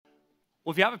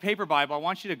Well, if you have a paper Bible, I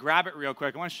want you to grab it real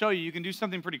quick. I want to show you, you can do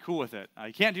something pretty cool with it.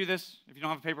 You can't do this if you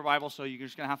don't have a paper Bible, so you're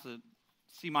just going to have to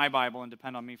see my Bible and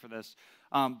depend on me for this.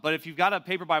 But if you've got a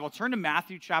paper Bible, turn to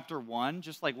Matthew chapter 1,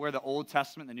 just like where the Old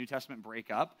Testament and the New Testament break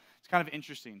up. It's kind of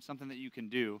interesting, something that you can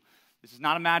do. This is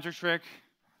not a magic trick.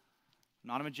 I'm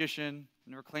not a magician. I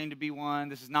never claimed to be one.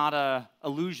 This is not an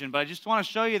illusion, but I just want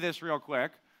to show you this real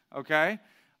quick, okay?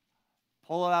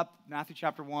 Pull it up, Matthew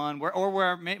chapter 1,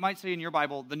 where it might say in your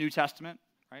Bible, the New Testament,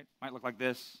 right? Might look like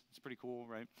this. It's pretty cool,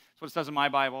 right? That's what it says in my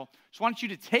Bible. Just want you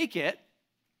to take it,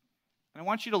 and I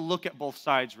want you to look at both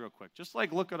sides real quick. Just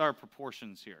like look at our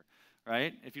proportions here,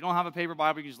 right? If you don't have a paper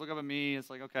Bible, you can just look up at me. It's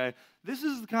like, okay, this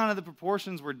is kind of the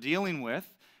proportions we're dealing with,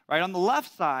 right? On the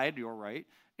left side, your right,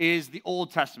 is the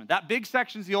Old Testament. That big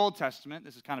section is the Old Testament.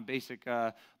 This is kind of basic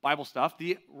Bible stuff.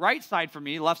 The right side for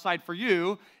me, left side for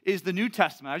you, is the New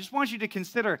Testament. I just want you to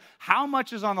consider how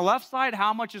much is on the left side,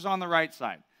 how much is on the right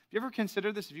side. Have you ever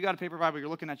considered this? If you got a paper Bible, you're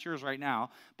looking at yours right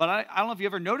now. But I don't know if you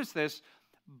ever noticed this,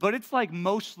 but it's like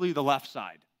mostly the left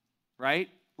side, right?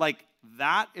 Like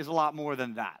that is a lot more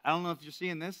than that. I don't know if you're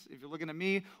seeing this, if you're looking at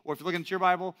me, or if you're looking at your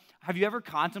Bible. Have you ever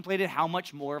contemplated how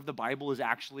much more of the Bible is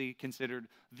actually considered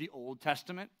the Old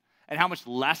Testament and how much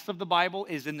less of the Bible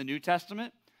is in the New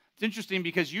Testament? It's interesting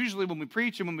because usually when we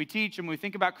preach and when we teach and when we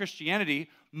think about Christianity,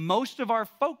 most of our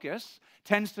focus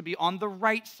tends to be on the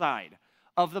right side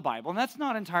of the Bible. And that's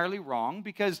not entirely wrong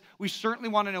because we certainly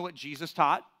want to know what Jesus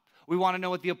taught. We want to know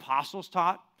what the apostles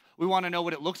taught. We want to know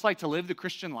what it looks like to live the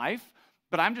Christian life.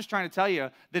 But I'm just trying to tell you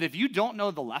that if you don't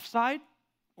know the left side,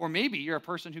 or maybe you're a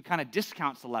person who kind of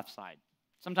discounts the left side.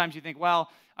 Sometimes you think, well,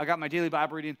 I got my daily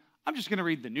Bible reading. I'm just going to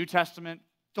read the New Testament.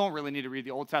 Don't really need to read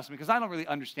the Old Testament because I don't really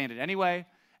understand it anyway.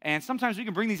 And sometimes we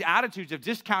can bring these attitudes of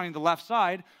discounting the left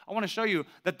side. I want to show you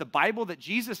that the Bible that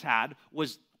Jesus had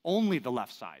was only the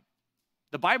left side.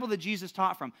 The Bible that Jesus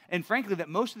taught from, and frankly, that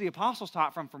most of the apostles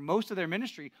taught from for most of their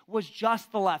ministry, was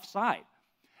just the left side.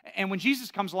 And when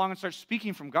Jesus comes along and starts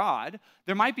speaking from God,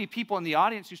 there might be people in the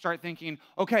audience who start thinking,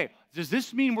 okay, does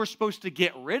this mean we're supposed to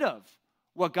get rid of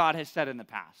what God has said in the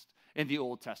past in the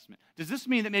Old Testament? Does this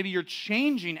mean that maybe you're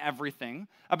changing everything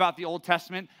about the Old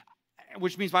Testament,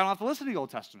 which means I don't have to listen to the Old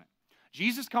Testament?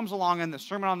 Jesus comes along in the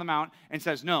Sermon on the Mount and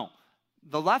says, no,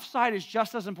 the left side is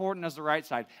just as important as the right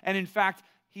side. And in fact,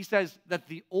 he says that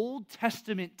the Old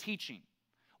Testament teaching,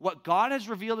 what God has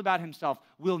revealed about himself,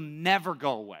 will never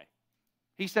go away.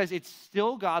 He says it's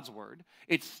still God's word,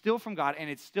 it's still from God, and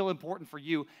it's still important for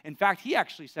you. In fact, he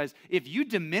actually says, if you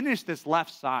diminish this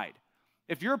left side,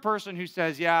 if you're a person who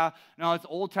says, yeah, no, it's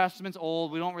Old Testament's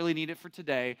old, we don't really need it for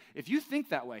today, if you think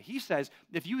that way, he says,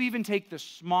 if you even take the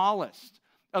smallest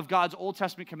of God's Old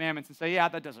Testament commandments and say, yeah,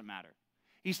 that doesn't matter,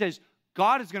 he says,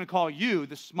 God is going to call you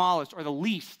the smallest or the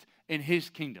least in his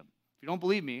kingdom. If you don't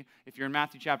believe me, if you're in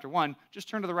Matthew chapter 1, just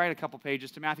turn to the right a couple pages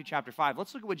to Matthew chapter 5.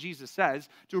 Let's look at what Jesus says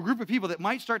to a group of people that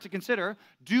might start to consider,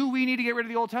 do we need to get rid of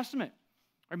the Old Testament?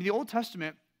 I mean, the Old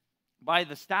Testament, by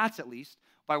the stats at least,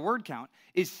 by word count,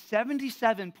 is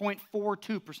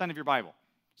 77.42% of your Bible.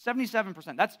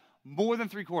 77%. That's more than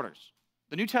 3/4.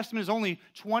 The New Testament is only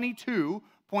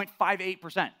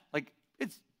 22.58%. Like,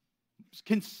 it's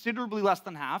considerably less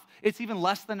than half. It's even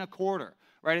less than a quarter.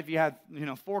 Right, if you had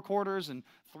 4 quarters and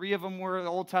 3 of them were the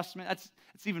Old Testament, it's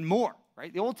even more,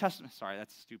 right? The Old Testament, sorry,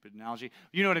 that's a stupid analogy.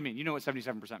 You know what I mean. You know what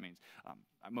 77% means.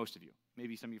 Most of you.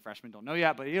 Maybe some of you freshmen don't know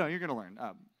yet, but you're going to learn.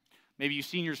 Maybe you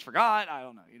seniors forgot. I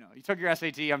don't know. You took your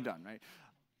SAT. I'm done, right?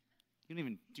 You don't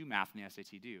even do math in the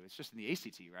SAT, do you? It's just in the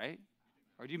ACT, right?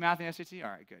 Or do you math in the SAT? All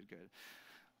right, good.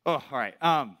 Oh, all right.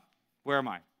 Where am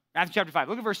I? Matthew chapter 5.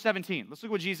 Look at verse 17. Let's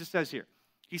look at what Jesus says here.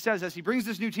 He says, as he brings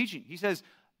this new teaching, he says,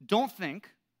 don't think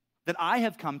that I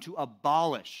have come to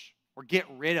abolish or get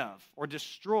rid of or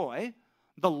destroy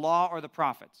the law or the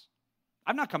prophets.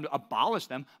 I've not come to abolish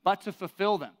them, but to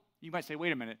fulfill them. You might say,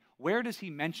 wait a minute, where does he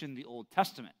mention the Old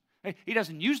Testament? He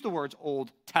doesn't use the words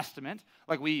Old Testament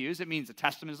like we use. It means a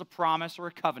testament is a promise or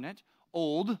a covenant.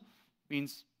 Old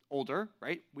means older,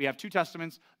 right? We have 2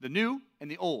 testaments, the New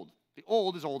and the Old. The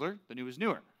Old is older, the New is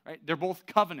newer. Right? They're both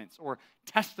covenants or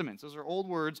testaments. Those are old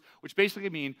words which basically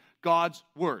mean God's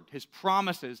word, his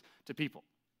promises to people.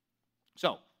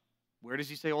 So, where does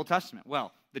he say Old Testament?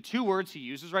 Well, the 2 words he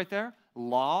uses right there,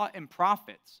 law and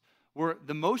prophets, were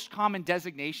the most common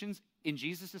designations in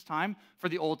Jesus' time for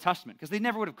the Old Testament because they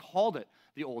never would have called it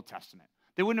the Old Testament.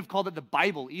 They wouldn't have called it the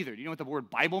Bible either. Do you know what the word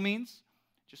Bible means?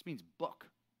 It just means book.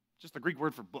 It's just the Greek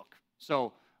word for book.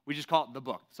 So, we just call it the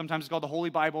book. Sometimes it's called the Holy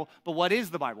Bible. But what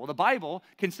is the Bible? The Bible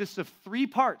consists of 3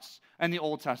 parts in the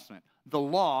Old Testament. The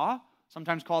law,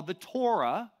 sometimes called the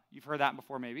Torah. You've heard that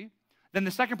before maybe. Then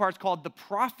the second part is called the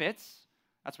prophets.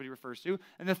 That's what he refers to.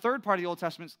 And the third part of the Old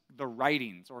Testament is the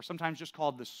writings, or sometimes just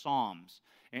called the Psalms.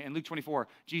 In Luke 24,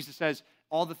 Jesus says,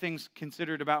 all the things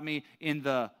considered about me in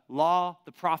the law,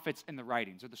 the prophets, and the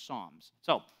writings, or the Psalms.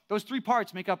 So those three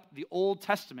parts make up the Old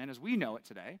Testament as we know it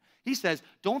today. He says,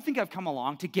 don't think I've come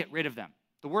along to get rid of them.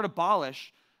 The word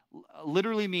abolish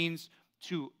literally means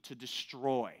to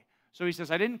destroy. So he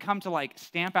says, I didn't come to like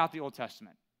stamp out the Old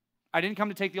Testament. I didn't come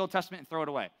to take the Old Testament and throw it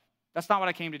away. That's not what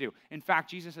I came to do. In fact,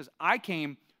 Jesus says, I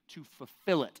came to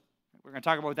fulfill it. We're going to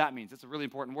talk about what that means. It's a really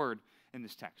important word in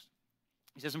this text.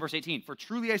 He says in verse 18, for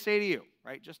truly I say to you,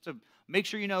 right, just to make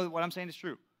sure you know that what I'm saying is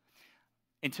true,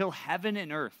 until heaven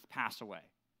and earth pass away,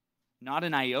 not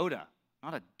an iota,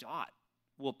 not a dot,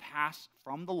 will pass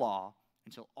from the law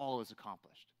until all is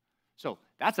accomplished. So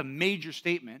that's a major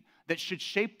statement that should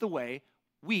shape the way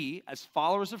we, as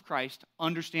followers of Christ,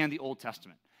 understand the Old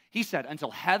Testament. He said,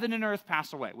 until heaven and earth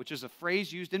pass away, which is a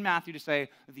phrase used in Matthew to say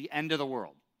the end of the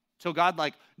world. So God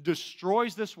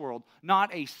destroys this world,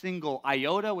 not a single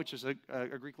iota, which is a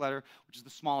Greek letter, which is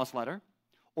the smallest letter,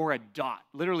 or a dot,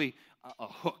 literally a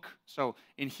hook. So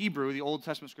in Hebrew, the Old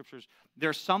Testament scriptures,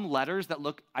 there are some letters that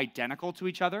look identical to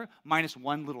each other, minus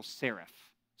one little serif.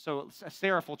 So a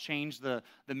serif will change the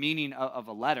meaning of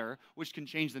a letter, which can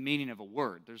change the meaning of a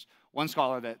word. There's one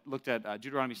scholar that looked at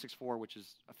Deuteronomy 6:4, which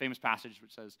is a famous passage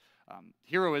which says,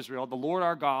 Hear, O Israel, the Lord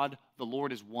our God, the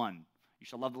Lord is one. You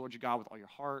shall love the Lord your God with all your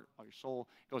heart, all your soul.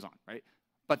 It goes on, right?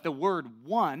 But the word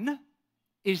one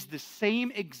is the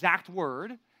same exact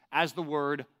word as the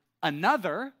word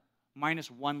another minus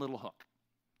one little hook.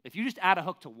 If you just add a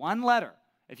hook to one letter,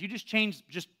 if you just change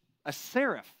just a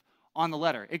serif on the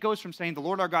letter, it goes from saying the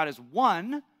Lord our God is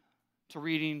one to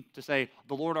reading to say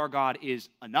the Lord our God is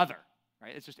another,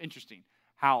 right? It's just interesting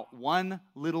how one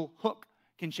little hook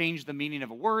can change the meaning of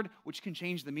a word, which can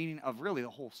change the meaning of really the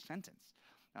whole sentence.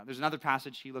 Now, there's another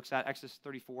passage he looks at, Exodus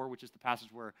 34, which is the passage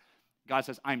where God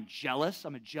says, I'm jealous.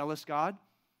 I'm a jealous God.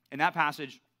 In that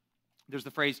passage, there's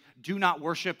the phrase, do not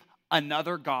worship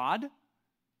another God.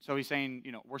 So he's saying,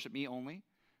 worship me only.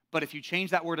 But if you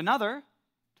change that word another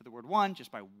to the word one,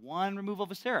 just by one removal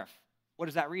of a serif, what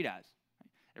does that read as?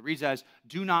 It reads as,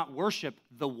 do not worship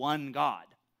the one God.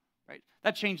 Right?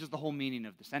 That changes the whole meaning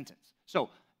of the sentence. So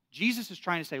Jesus is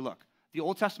trying to say, look, the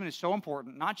Old Testament is so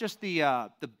important, not just the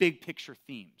big picture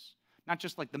themes, not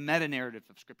just like the meta-narrative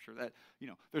of Scripture that,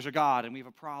 there's a God and we have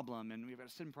a problem and we've got a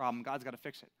sin problem, God's got to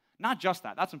fix it. Not just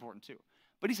that, that's important too.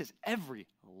 But he says every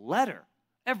letter,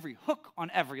 every hook on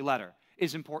every letter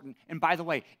is important. And by the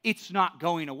way, it's not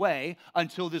going away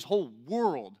until this whole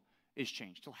world is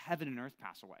changed, till heaven and earth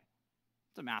pass away.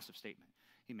 It's a massive statement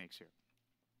he makes here.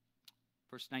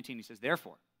 Verse 19, he says,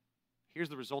 therefore, here's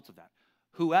the result of that.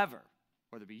 Whoever,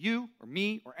 whether it be you or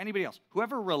me or anybody else,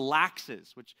 whoever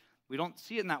relaxes, which we don't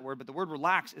see it in that word, but the word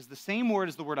relax is the same word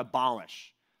as the word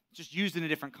abolish, just used in a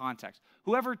different context.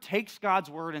 Whoever takes God's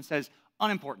word and says,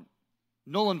 unimportant,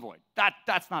 null and void,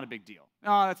 that's not a big deal.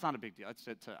 No, that's not a big deal. That's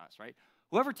it to us, right?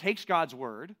 Whoever takes God's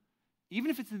word,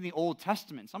 even if it's in the Old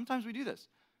Testament, sometimes we do this.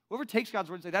 Whoever takes God's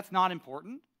word and say, that's not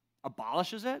important,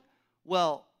 abolishes it,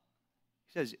 well,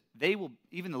 he says, they will,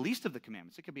 even the least of the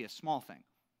commandments, it could be a small thing.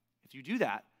 If you do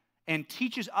that, and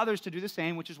teaches others to do the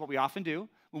same, which is what we often do.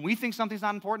 When we think something's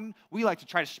not important, we like to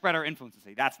try to spread our influence and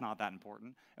say, that's not that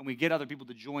important, and we get other people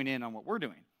to join in on what we're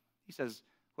doing. He says,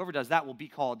 whoever does that will be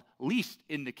called least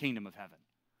in the kingdom of heaven.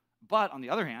 But on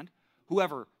the other hand,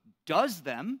 whoever does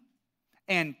them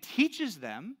and teaches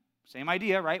them, same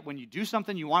idea, right? When you do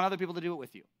something, you want other people to do it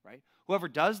with you, right? Whoever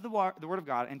does the word of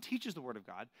God and teaches the word of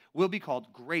God will be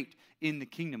called great in the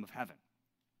kingdom of heaven.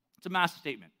 It's a massive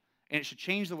statement. And it should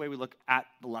change the way we look at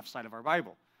the left side of our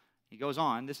Bible. He goes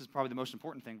on, this is probably the most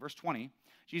important thing. Verse 20,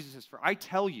 Jesus says, for I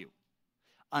tell you,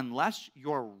 unless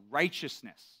your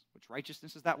righteousness, which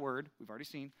righteousness is that word we've already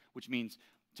seen, which means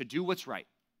to do what's right?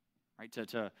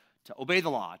 To obey the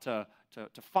law, to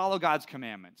follow God's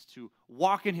commandments, to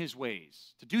walk in his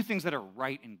ways, to do things that are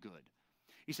right and good.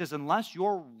 He says, unless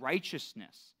your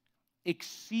righteousness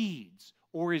exceeds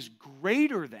or is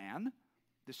greater than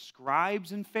the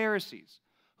scribes and Pharisees,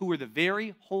 who were the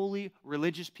very holy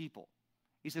religious people.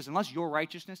 He says, unless your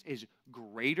righteousness is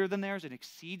greater than theirs and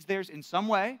exceeds theirs in some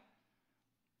way,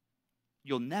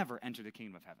 you'll never enter the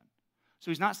kingdom of heaven.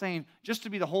 So he's not saying just to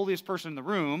be the holiest person in the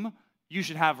room, you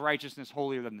should have righteousness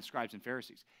holier than the scribes and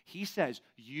Pharisees. He says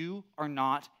you are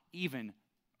not even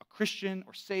a Christian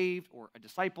or saved or a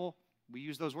disciple. We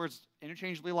use those words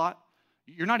interchangeably a lot.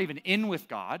 You're not even in with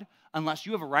God unless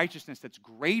you have a righteousness that's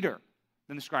greater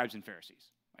than the scribes and Pharisees.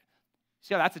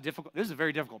 See how this is a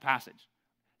very difficult passage.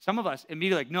 Some of us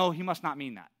immediately no, he must not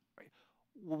mean that. Right?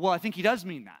 Well, I think he does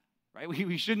mean that. right?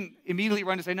 We shouldn't immediately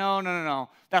run to say, no,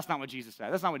 that's not what Jesus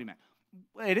said. That's not what he meant.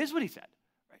 It is what he said,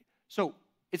 right? So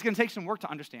it's going to take some work to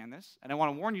understand this, and I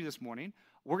want to warn you this morning,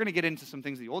 we're going to get into some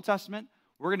things in the Old Testament.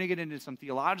 We're going to get into some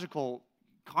theological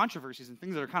controversies and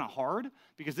things that are kind of hard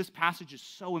because this passage is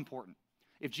so important.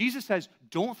 If Jesus says,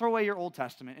 don't throw away your Old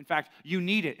Testament, in fact, you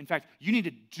need it. In fact, you need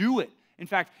to do it. In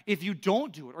fact, if you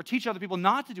don't do it or teach other people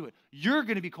not to do it, you're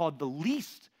going to be called the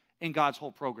least in God's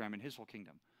whole program, in his whole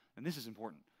kingdom. And this is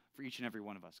important for each and every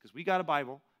one of us because we got a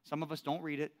Bible. Some of us don't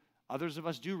read it. Others of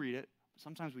us do read it. But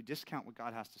sometimes we discount what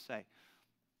God has to say.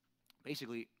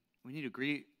 Basically, we need to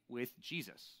agree with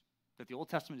Jesus that the Old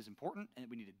Testament is important and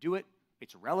we need to do it.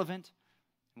 It's relevant.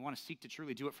 We want to seek to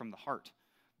truly do it from the heart.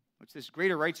 It's this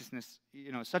greater righteousness,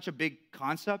 such a big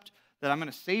concept that I'm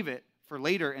going to save it for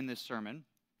later in this sermon.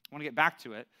 I want to get back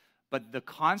to it. But the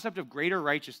concept of greater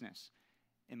righteousness,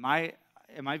 in my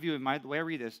view, the way I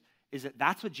read this, is that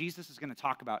that's what Jesus is going to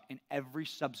talk about in every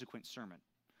subsequent sermon.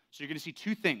 So you're going to see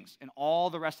two things in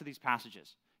all the rest of these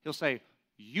passages. He'll say,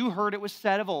 you heard it was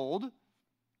said of old,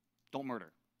 don't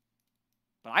murder.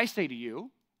 But I say to you,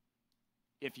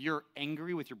 if you're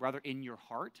angry with your brother in your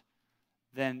heart,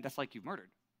 then that's like you've murdered.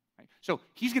 Right? So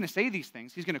he's going to say these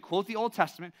things. He's going to quote the Old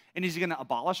Testament, and is he going to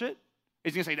abolish it?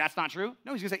 Is he going to say that's not true?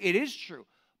 No, he's going to say it is true.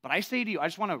 But I say to you, I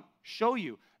just want to show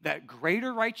you that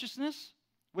greater righteousness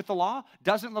with the law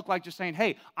doesn't look like just saying,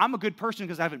 hey, I'm a good person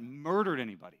because I haven't murdered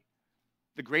anybody.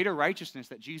 The greater righteousness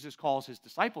that Jesus calls his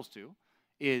disciples to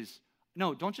is,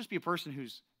 no, don't just be a person who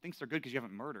thinks they're good because you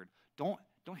haven't murdered. Don't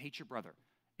hate your brother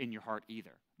in your heart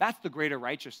either. That's the greater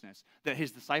righteousness that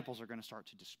his disciples are going to start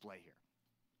to display here.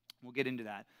 We'll get into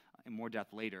that in more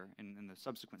depth later in the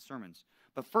subsequent sermons.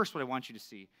 But first, what I want you to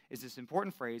see is this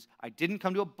important phrase, I didn't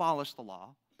come to abolish the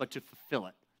law, but to fulfill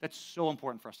it. That's so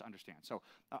important for us to understand. So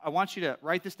I want you to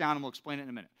write this down, and we'll explain it in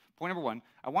a minute. Point number one,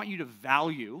 I want you to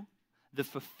value the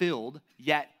fulfilled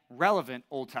yet relevant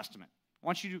Old Testament. I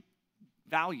want you to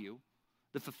value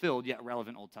the fulfilled yet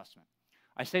relevant Old Testament.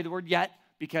 I say the word yet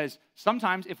because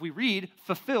sometimes if we read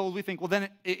fulfilled, we think, well, then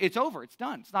it's over. It's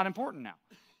done. It's not important now.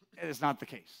 It's not the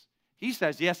case. He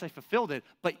says, yes, I fulfilled it,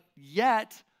 but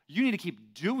yet you need to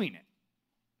keep doing it.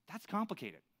 That's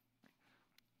complicated.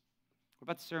 What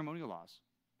about the ceremonial laws?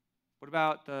 What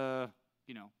about the,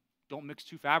 don't mix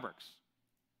two fabrics?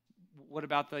 What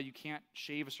about the you can't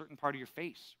shave a certain part of your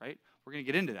face, right? We're going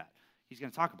to get into that. He's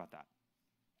going to talk about that.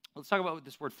 Let's talk about what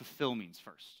this word fulfill means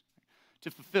first.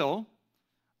 To fulfill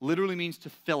literally means to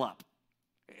fill up.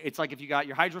 It's like if you got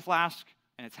your hydro flask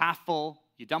and it's half full,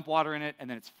 you dump water in it, and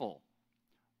then it's full.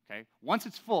 Okay? Once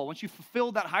it's full, once you've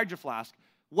fulfilled that hydro flask,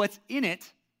 what's in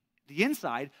it, the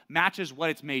inside, matches what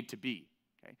it's made to be.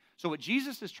 Okay? So what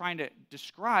Jesus is trying to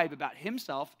describe about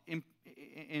himself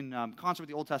in concert with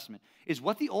the Old Testament is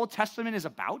what the Old Testament is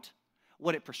about,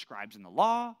 what it prescribes in the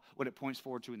law, what it points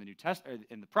forward to in the New Testament,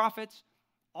 in the prophets.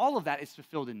 All of that is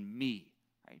fulfilled in me.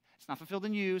 Right? It's not fulfilled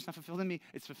in you. It's not fulfilled in me.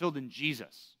 It's fulfilled in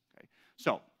Jesus. Okay?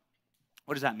 So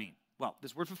what does that mean? Well,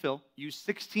 this word fulfill, used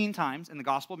 16 times in the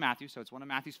Gospel of Matthew, so it's one of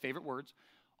Matthew's favorite words.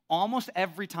 Almost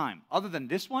every time, other than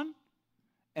this one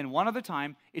and one other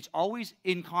time, it's always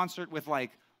in concert with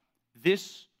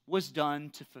this was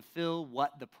done to fulfill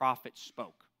what the prophet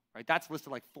spoke. Right? That's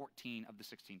listed 14 of the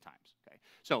 16 times. Okay?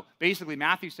 So basically,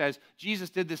 Matthew says, Jesus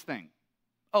did this thing.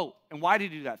 Oh, and why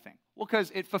did he do that thing? Well,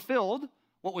 because it fulfilled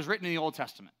what was written in the Old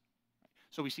Testament.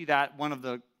 So we see that one of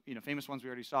the famous ones we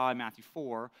already saw in Matthew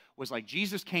 4 was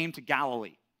Jesus came to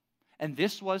Galilee. And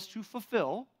this was to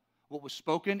fulfill what was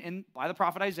spoken by the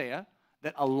prophet Isaiah,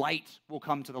 that a light will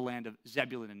come to the land of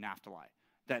Zebulun and Naphtali,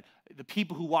 that the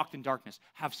people who walked in darkness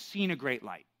have seen a great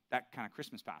light. That kind of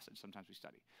Christmas passage sometimes we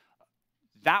study.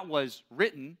 That was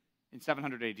written in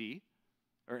 700 AD,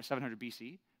 or 700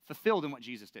 BC, fulfilled in what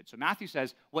Jesus did. So Matthew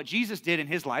says what Jesus did in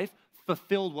his life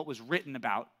fulfilled what was written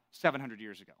about 700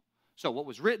 years ago. So what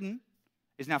was written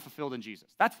is now fulfilled in Jesus.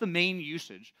 That's the main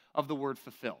usage of the word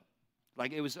fulfill.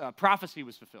 It was prophecy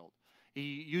was fulfilled.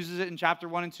 He uses it in chapter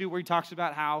 1 and 2 where he talks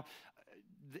about how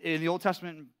in the Old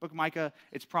Testament book of Micah,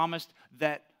 it's promised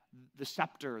that the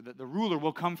scepter, the ruler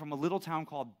will come from a little town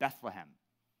called Bethlehem.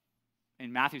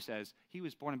 And Matthew says he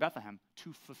was born in Bethlehem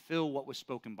to fulfill what was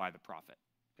spoken by the prophet.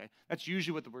 Okay? That's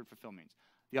usually what the word fulfill means.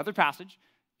 The other passage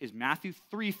is Matthew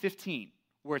 3:15,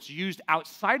 where it's used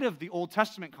outside of the Old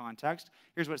Testament context.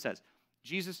 Here's what it says.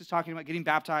 Jesus is talking about getting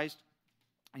baptized,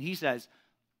 and he says,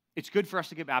 it's good for us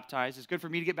to get baptized. It's good for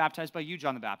me to get baptized by you,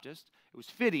 John the Baptist. It was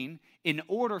fitting in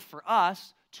order for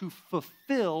us to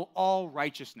fulfill all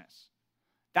righteousness.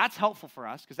 That's helpful for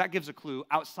us because that gives a clue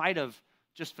outside of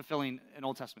just fulfilling an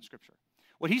Old Testament scripture.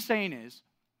 What he's saying is,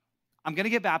 I'm going to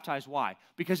get baptized. Why?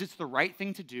 Because it's the right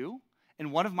thing to do,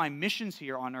 And one of my missions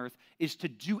here on earth is to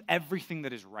do everything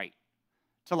that is right.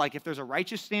 To like, if there's a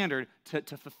righteous standard,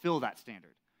 to fulfill that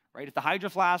standard, right? If the Hydro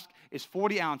Flask is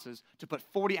 40 ounces, to put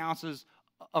 40 ounces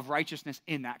of righteousness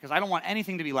in that, because I don't want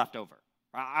anything to be left over.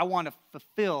 I want to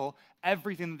fulfill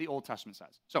everything that the Old Testament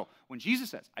says. So when Jesus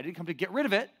says, I didn't come to get rid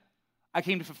of it, I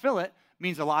came to fulfill it,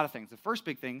 means a lot of things. The first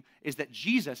big thing is that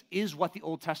Jesus is what the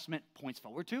Old Testament points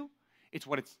forward to. It's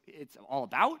what it's all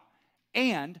about.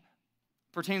 And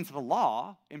pertaining to the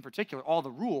law, in particular, all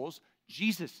the rules,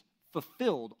 Jesus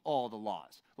fulfilled all the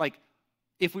laws. Like,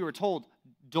 if we were told,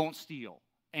 don't steal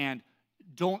and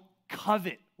don't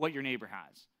covet what your neighbor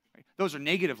has, right? Those are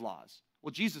negative laws.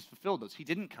 Well, Jesus fulfilled those. He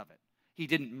didn't covet. He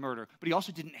didn't murder, but he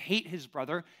also didn't hate his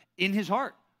brother in his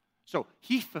heart. So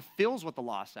he fulfills what the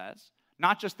law says,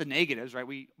 not just the negatives, right?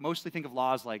 We mostly think of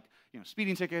laws like,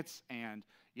 speeding tickets and,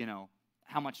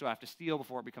 how much do I have to steal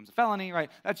before it becomes a felony,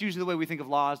 right? That's usually the way we think of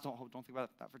laws. Don't think about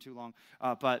that for too long.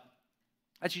 But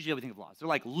that's usually how we think of laws. They're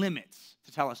like limits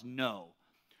to tell us no.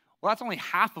 Well, that's only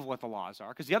half of what the laws are,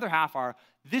 because the other half are,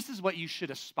 this is what you should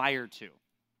aspire to.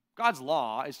 God's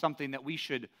law is something that we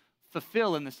should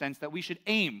fulfill in the sense that we should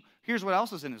aim. Here's what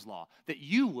else is in his law, that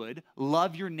you would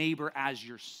love your neighbor as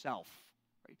yourself.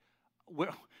 Right?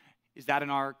 Is that in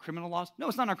our criminal laws? No,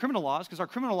 it's not in our criminal laws, because our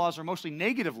criminal laws are mostly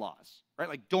negative laws, right?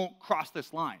 Like, don't cross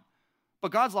this line.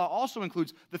 But God's law also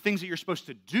includes the things that you're supposed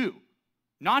to do,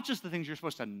 not just the things you're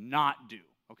supposed to not do.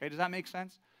 Okay, does that make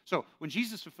sense? So when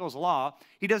Jesus fulfills the law,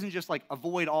 he doesn't just like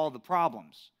avoid all the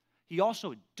problems. He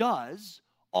also does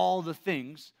all the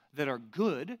things that are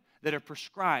good, that are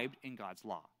prescribed in God's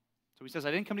law. So he says,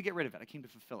 I didn't come to get rid of it. I came to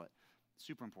fulfill it.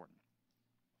 Super important.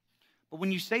 But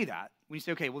when you say that, when you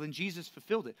say, okay, well then Jesus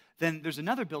fulfilled it, then there's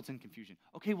another built-in confusion.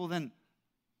 Okay, well then,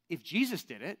 if Jesus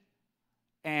did it,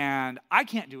 and I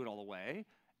can't do it all the way,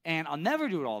 and I'll never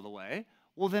do it all the way,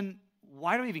 well then,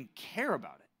 why do I even care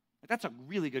about it? Like, that's a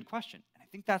really good question. And I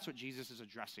think that's what Jesus is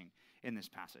addressing in this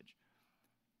passage.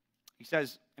 He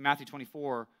says in Matthew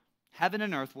 24, heaven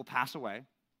and earth will pass away,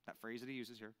 that phrase that he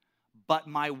uses here, but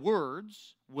my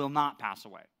words will not pass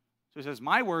away. So he says,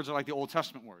 my words are like the Old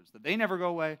Testament words, that they never go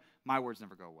away, my words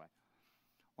never go away.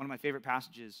 One of my favorite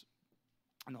passages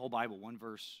in the whole Bible, one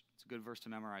verse, it's a good verse to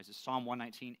memorize, is Psalm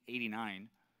 119:89,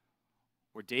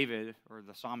 where David, or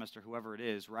the psalmist, or whoever it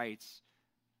is, writes,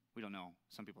 we don't know.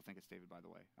 Some people think it's David, by the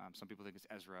way. Some people think it's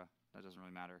Ezra. That doesn't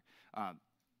really matter.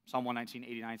 Psalm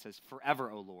 119:89 says, forever,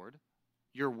 O Lord,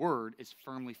 your word is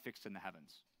firmly fixed in the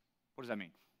heavens. What does that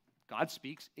mean? God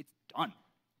speaks, it's done.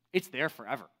 It's there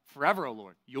forever. Forever, O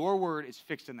Lord, your word is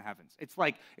fixed in the heavens. It's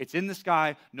like it's in the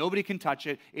sky. Nobody can touch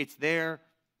it. It's there.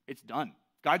 It's done.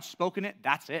 God's spoken it.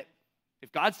 That's it.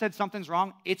 If God said something's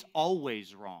wrong, it's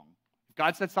always wrong. If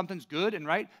God said something's good and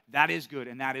right, that is good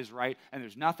and that is right. And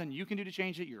there's nothing you can do to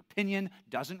change it. Your opinion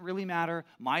doesn't really matter.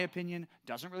 My opinion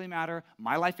doesn't really matter.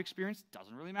 My life experience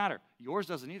doesn't really matter. Yours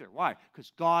doesn't either. Why?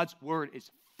 Because God's word is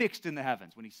fixed in the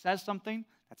heavens. When he says something,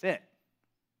 that's it.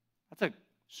 That's a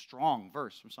strong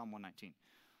verse from Psalm 119.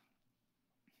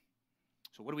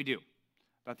 So what do we do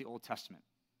about the Old Testament?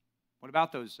 What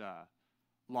about those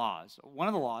laws? One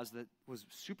of the laws that was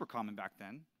super common back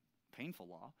then, painful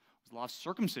law, was the law of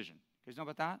circumcision. You guys know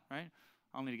about that, right?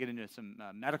 I don't need to get into some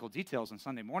medical details on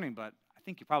Sunday morning, but I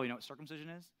think you probably know what circumcision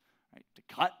is, right? To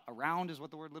cut around is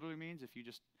what the word literally means, if you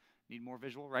just need more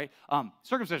visual, right?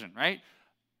 Circumcision, right?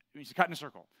 It means to cut in a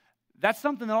circle. That's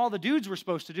something that all the dudes were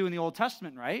supposed to do in the Old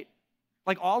Testament, right?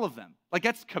 Like all of them. Like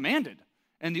that's commanded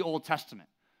in the Old Testament.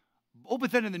 Oh,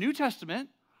 but then in the New Testament,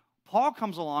 Paul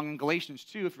comes along in Galatians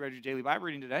 2, if you read your daily Bible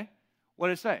reading today. What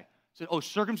did it say? It said, oh,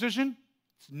 circumcision?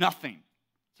 It's nothing.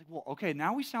 It's like, well, okay,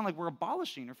 now we sound like we're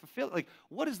abolishing or fulfilling. Like,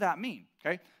 what does that mean?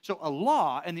 Okay, so a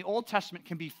law in the Old Testament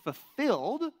can be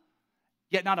fulfilled,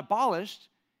 yet not abolished.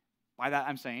 By that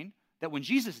I'm saying that when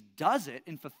Jesus does it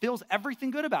and fulfills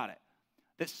everything good about it,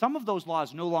 that some of those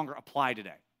laws no longer apply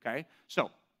today, okay?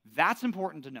 So that's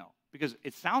important to know because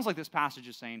it sounds like this passage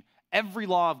is saying every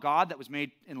law of God that was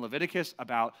made in Leviticus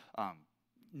about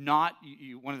one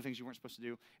of the things you weren't supposed to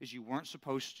do is you weren't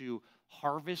supposed to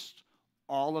harvest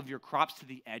all of your crops to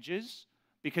the edges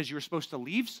because you were supposed to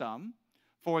leave some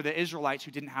for the Israelites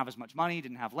who didn't have as much money,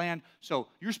 didn't have land. So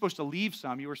you're supposed to leave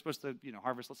some. You were supposed to,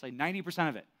 harvest, let's say, 90%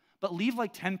 of it. But leave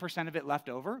like 10% of it left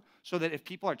over so that if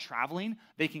people are traveling,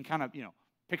 they can kind of,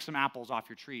 pick some apples off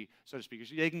your tree, so to speak.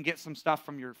 They can get some stuff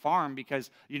from your farm because,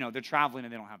 they're traveling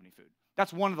and they don't have any food.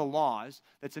 That's one of the laws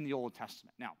that's in the Old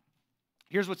Testament. Now,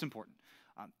 here's what's important.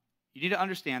 You need to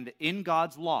understand that in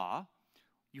God's law,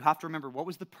 you have to remember what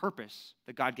was the purpose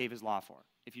that God gave his law for.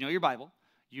 If you know your Bible,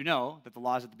 you know that the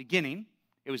law is at the beginning.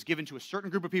 It was given to a certain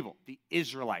group of people, the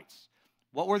Israelites.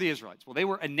 What were the Israelites? Well, they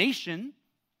were a nation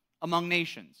among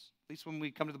nations. At least when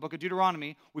we come to the book of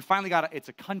Deuteronomy, we finally got it's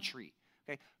a country.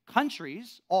 Okay?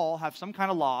 Countries all have some kind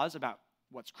of laws about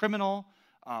what's criminal,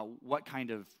 what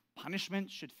kind of punishment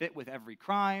should fit with every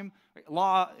crime. Right?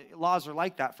 Laws are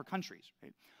like that for countries.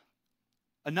 Right?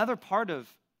 Another part of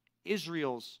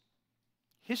Israel's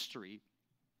history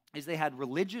is they had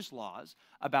religious laws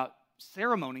about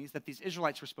ceremonies that these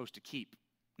Israelites were supposed to keep.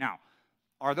 Now,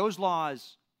 are those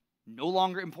laws no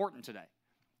longer important today?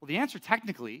 Well, the answer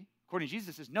technically, according to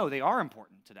Jesus, is no, they are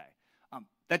important today.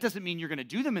 That doesn't mean you're going to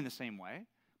do them in the same way,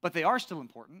 but they are still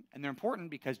important, and they're important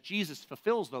because Jesus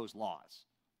fulfills those laws.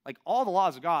 Like all the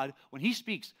laws of God, when he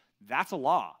speaks, that's a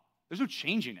law. There's no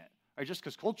changing it, right? Just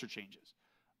because culture changes.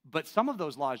 But some of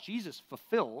those laws Jesus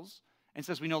fulfills and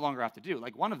says we no longer have to do.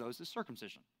 Like one of those is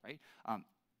circumcision, right? Kind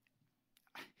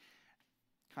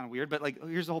of weird, but like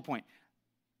here's the whole point.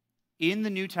 In the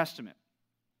New Testament,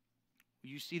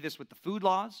 you see this with the food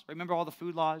laws. Remember all the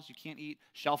food laws? You can't eat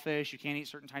shellfish. You can't eat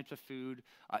certain types of food.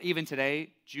 Even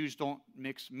today, Jews don't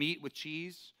mix meat with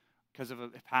cheese because of a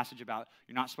passage about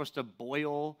you're not supposed to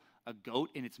boil a goat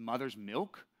in its mother's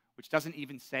milk, which doesn't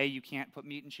even say you can't put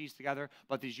meat and cheese together.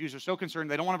 But these Jews are so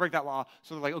concerned, they don't want to break that law.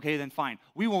 So they're like, okay, then fine.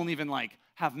 We won't even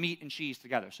have meat and cheese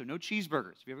together. So no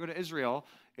cheeseburgers. If you ever go to Israel,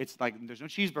 it's like there's no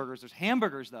cheeseburgers. There's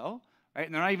hamburgers, though, right?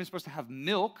 And they're not even supposed to have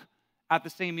milk at the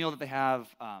same meal that they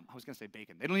have, I was going to say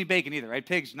bacon. They don't eat bacon either, right?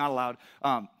 Pigs, not allowed.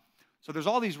 So there's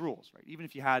all these rules, right? Even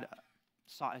if you had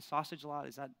sausage allowed,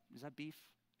 is that beef?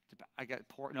 I get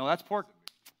pork. No, that's pork.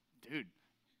 Dude,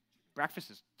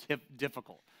 breakfast is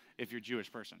difficult if you're a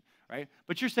Jewish person, right?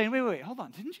 But you're saying, wait, hold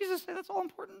on. Didn't Jesus say that's all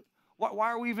important?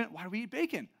 Why do we eat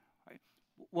bacon? Right?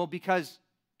 Well, because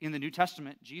in the New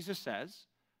Testament, Jesus says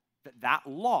that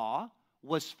law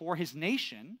was for his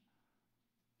nation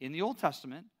in the Old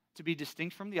Testament to be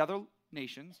distinct from the other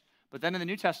nations. But then in the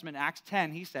New Testament, Acts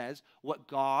 10, he says, what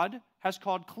God has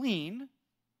called clean,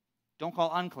 don't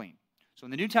call unclean. So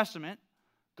in the New Testament,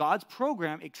 God's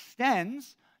program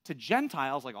extends to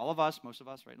Gentiles, like all of us, most of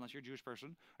us, right? Unless you're a Jewish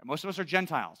person. Right? Most of us are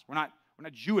Gentiles. We're not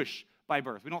Jewish by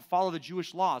birth. We don't follow the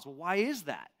Jewish laws. Well, why is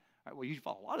that? Right? Well, you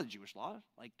follow a lot of the Jewish laws,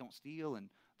 like don't steal, and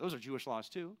those are Jewish laws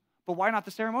too. But why not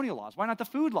the ceremonial laws? Why not the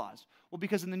food laws? Well,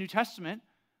 because in the New Testament,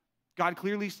 God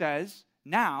clearly says,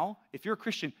 now, if you're a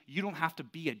Christian, you don't have to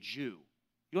be a Jew.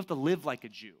 You don't have to live like a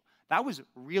Jew. That was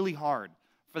really hard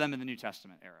for them in the New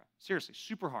Testament era. Seriously,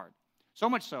 super hard. So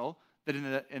much so that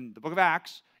in the book of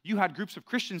Acts, you had groups of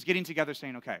Christians getting together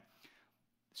saying, okay,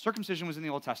 circumcision was in the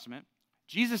Old Testament.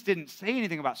 Jesus didn't say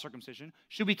anything about circumcision.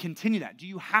 Should we continue that? Do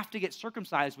you have to get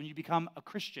circumcised when you become a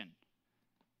Christian?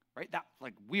 Right? That's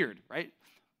weird, right?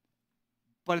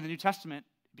 But in the New Testament,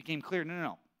 it became clear,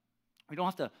 no. We don't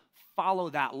have to follow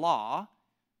that law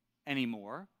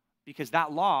anymore because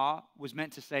that law was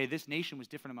meant to say this nation was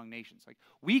different among nations.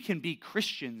 We can be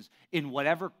Christians in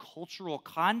whatever cultural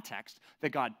context that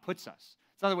God puts us.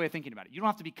 It's another way of thinking about it. You don't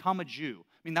have to become a Jew.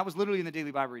 I mean, that was literally in the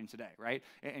daily Bible reading today, right?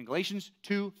 In Galatians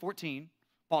 2:14,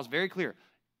 Paul's very clear.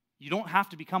 You don't have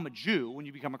to become a Jew when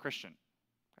you become a Christian.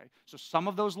 Okay? So some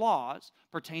of those laws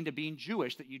pertain to being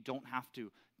Jewish that you don't have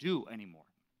to do anymore.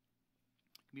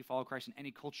 You can be a follower of Christ in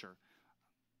any culture.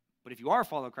 But if you are a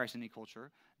follower of Christ in any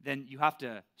culture, then you have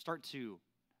to start to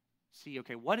see,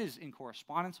 okay, what is in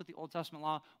correspondence with the Old Testament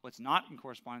law? What's not in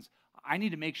correspondence? I need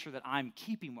to make sure that I'm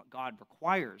keeping what God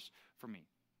requires for me.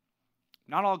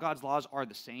 Not all God's laws are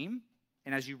the same.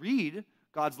 And as you read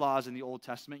God's laws in the Old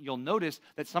Testament, you'll notice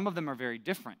that some of them are very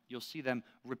different. You'll see them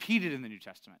repeated in the New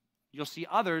Testament. You'll see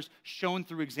others shown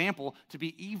through example to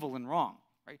be evil and wrong,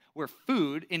 right? Where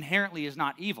food inherently is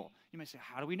not evil. You might say,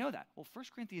 how do we know that? Well, 1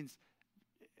 Corinthians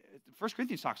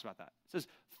talks about that. It says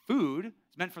food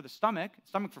is meant for the stomach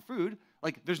for food.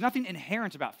 There's nothing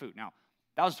inherent about food. Now,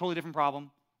 that was a totally different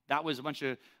problem. That was a bunch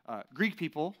of Greek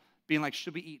people being like,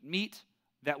 should we eat meat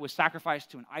that was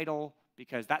sacrificed to an idol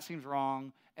because that seems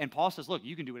wrong? And Paul says, look,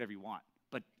 you can do whatever you want,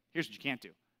 but here's what you can't do.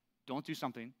 Don't do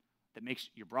something that makes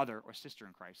your brother or sister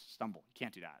in Christ stumble. You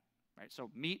can't do that, right? So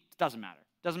meat doesn't matter.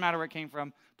 Doesn't matter where it came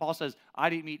from. Paul says,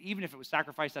 I'd eat meat even if it was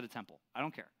sacrificed at a temple. I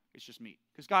don't care. It's just meat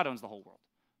because God owns the whole world.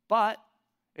 But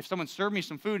if someone served me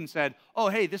some food and said, oh,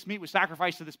 hey, this meat was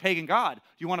sacrificed to this pagan god. Do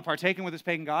you want to partake in what this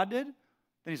pagan god did? Then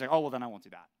he's like, oh, well, then I won't do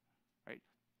that, right?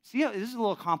 See, this is a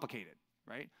little complicated,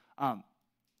 right?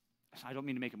 I don't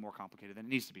mean to make it more complicated than it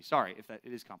needs to be. Sorry if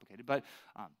it is complicated. But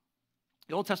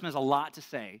the Old Testament has a lot to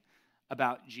say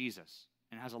about Jesus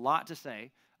and has a lot to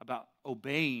say about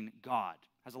obeying God,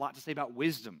 has a lot to say about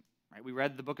wisdom, right? We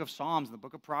read the book of Psalms and the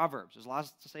book of Proverbs. There's a lot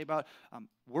to say about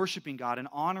worshiping God and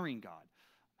honoring God.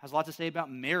 Has a lot to say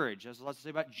about marriage, has a lot to say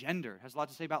about gender, has a lot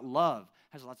to say about love,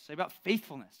 has a lot to say about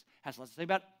faithfulness, has a lot to say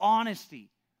about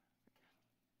honesty,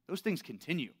 those things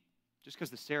continue just because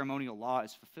the ceremonial law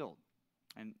is fulfilled.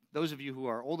 And those of you who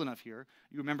are old enough here,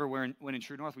 you remember when in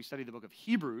True North we studied the book of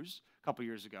Hebrews a couple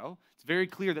years ago. It's very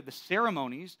clear that the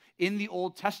ceremonies in the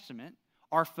Old Testament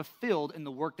are fulfilled in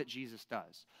the work that Jesus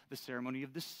does. The ceremony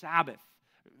of the Sabbath.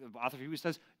 The author of Hebrews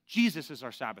says Jesus is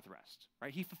our Sabbath rest,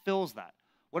 right? He fulfills that.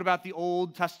 What about the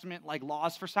Old Testament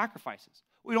laws for sacrifices?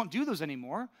 We don't do those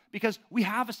anymore because we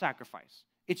have a sacrifice.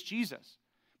 It's Jesus.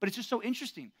 But it's just so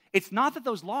interesting. It's not that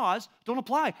those laws don't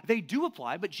apply. They do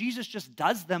apply, but Jesus just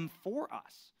does them for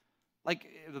us.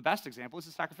 The best example is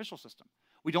the sacrificial system.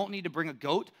 We don't need to bring a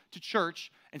goat to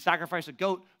church and sacrifice a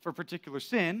goat for a particular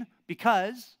sin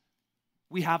because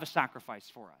we have a sacrifice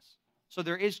for us. So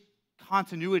there is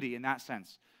continuity in that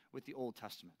sense with the Old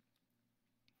Testament.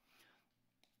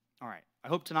 All right, I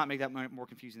hope to not make that more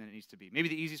confusing than it needs to be. Maybe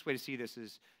the easiest way to see this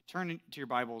is turn to your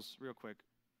Bibles real quick.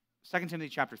 2 Timothy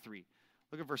chapter 3.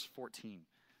 Look at verse 14.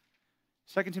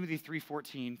 2 Timothy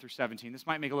 3:14 through 17. This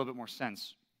might make a little bit more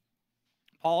sense.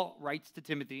 Paul writes to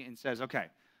Timothy and says, okay,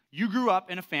 you grew up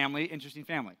in a family, interesting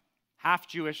family, half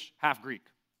Jewish, half Greek.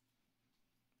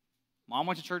 Mom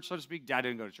went to church, so to speak. Dad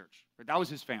didn't go to church. But that was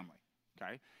his family.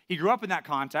 Okay, he grew up in that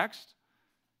context,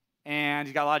 and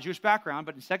he's got a lot of Jewish background.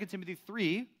 But in 2 Timothy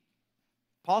 3,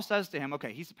 Paul says to him,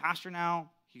 okay, he's a pastor now.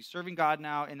 He's serving God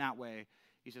now in that way.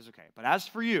 He says, okay, but as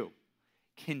for you,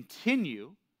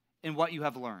 continue in what you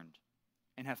have learned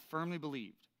and have firmly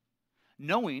believed,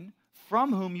 knowing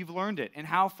from whom you've learned it and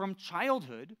how from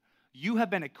childhood you have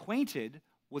been acquainted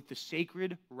with the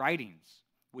sacred writings,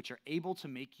 which are able to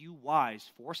make you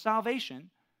wise for salvation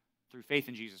through faith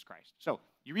in Jesus Christ. So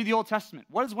you read the Old Testament.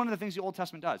 What is one of the things the Old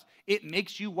Testament does? It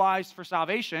makes you wise for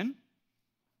salvation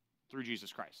through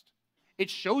Jesus Christ. It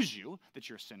shows you that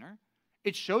you're a sinner.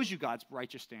 It shows you God's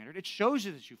righteous standard. It shows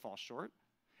you that you fall short.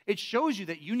 It shows you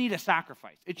that you need a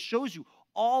sacrifice. It shows you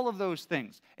all of those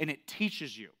things, and it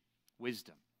teaches you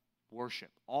wisdom,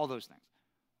 worship, all those things.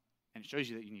 And it shows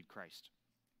you that you need Christ.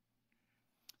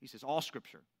 He says all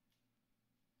Scripture,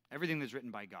 everything that's written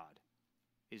by God,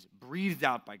 is breathed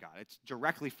out by God. It's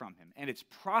directly from him, and it's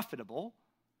profitable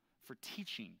for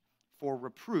teaching, for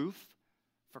reproof,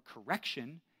 for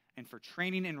correction, and for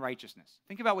training in righteousness.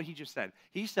 Think about what he just said.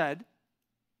 He said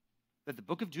that the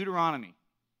book of Deuteronomy,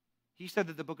 he said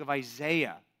that the book of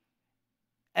Isaiah,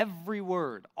 every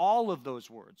word, all of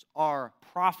those words are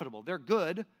profitable. They're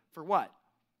good for what?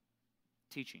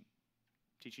 Teaching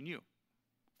you.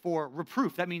 For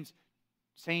reproof, that means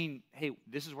saying, hey,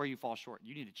 this is where you fall short.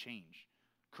 You need to change.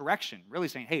 Correction, really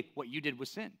saying, hey, what you did was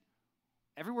sin.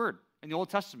 Every word in the Old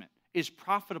Testament is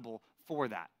profitable for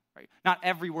that. Right? Not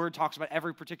every word talks about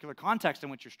every particular context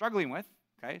in which you're struggling with.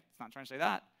 Okay, it's not trying to say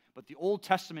that. But the Old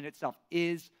Testament itself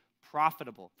is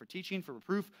profitable for teaching, for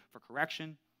reproof, for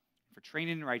correction, for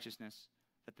training in righteousness,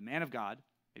 that the man of God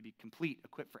may be complete,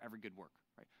 equipped for every good work.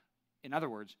 Right? In other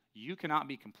words, you cannot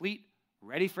be complete,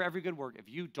 ready for every good work if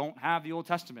you don't have the Old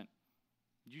Testament.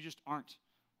 You just aren't.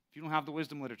 If you don't have the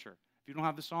wisdom literature, if you don't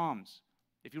have the Psalms,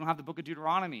 if you don't have the book of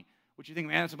Deuteronomy, which you think,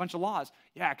 man, it's a bunch of laws.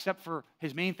 Yeah, except for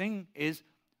his main thing is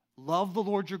love the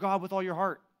Lord your God with all your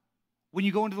heart. When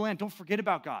you go into the land, don't forget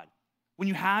about God. When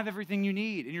you have everything you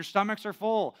need and your stomachs are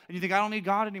full and you think, I don't need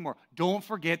God anymore, don't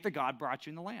forget that God brought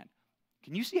you in the land.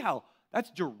 Can you see how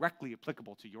that's directly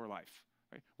applicable to your life?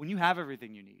 Right? When you have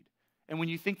everything you need and when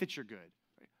you think that you're good,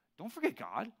 right? Don't forget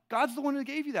God. God's the one who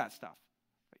gave you that stuff.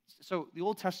 Right? So the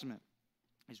Old Testament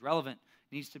is relevant,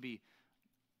 needs to be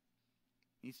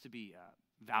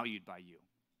valued by you.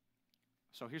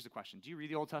 So here's the question. Do you read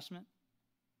the Old Testament?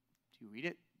 Do you read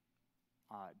it?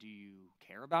 Do you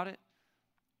care about it?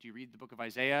 Do you read the book of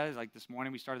Isaiah? Like this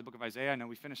morning we started the book of Isaiah. I know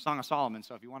we finished Song of Solomon,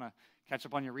 so if you want to catch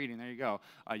up on your reading, there you go.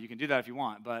 You can do that if you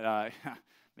want, but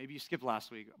maybe you skipped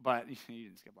last week. But you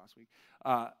didn't skip last week.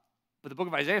 But the book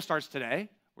of Isaiah starts today.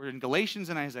 We're in Galatians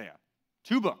and Isaiah.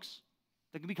 2 books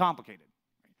that can be complicated.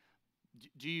 Right?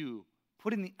 Do you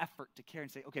put in the effort to care and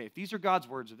say, okay, if these are God's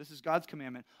words, if this is God's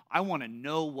commandment, I want to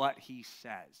know what he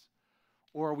says?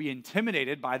 Or are we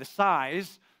intimidated by the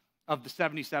size of the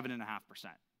 77.5%?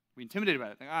 We intimidated by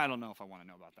it. Think, I don't know if I want to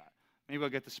know about that. Maybe I'll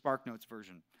get the Spark Notes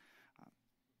version.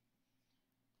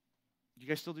 Do you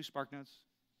guys still do Spark Notes?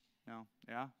 No?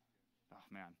 Yeah? Oh,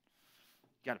 man.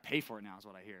 You got to pay for it now is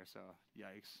what I hear, so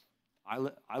yikes.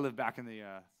 I live back in the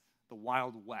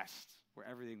Wild West where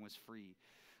everything was free.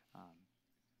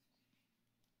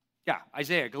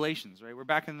 Isaiah, Galatians, right? We're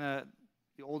back in the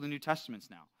Old and New Testaments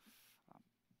now.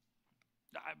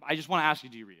 I just want to ask you,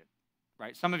 do you read it?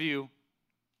 Right? Some of you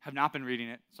have not been reading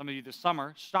it. Some of you this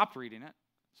summer stopped reading it.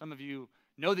 Some of you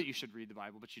know that you should read the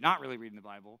Bible, but you're not really reading the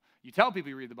Bible. You tell people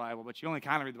you read the Bible, but you only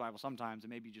kind of read the Bible sometimes,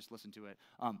 and maybe you just listen to it.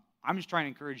 I'm just trying to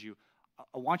encourage you.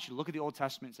 I want you to look at the Old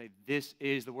Testament and say, this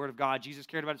is the Word of God. Jesus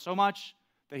cared about it so much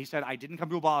that he said, I didn't come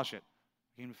to abolish it.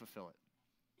 I came to fulfill it.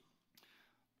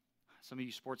 Some of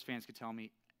you sports fans could tell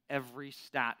me every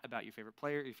stat about your favorite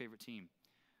player, your favorite team.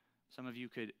 Some of you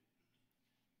could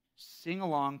sing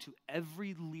along to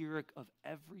every lyric of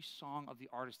every song of the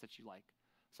artist that you like.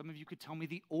 Some of you could tell me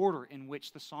the order in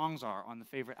which the songs are on the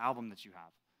favorite album that you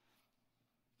have.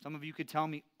 Some of you could tell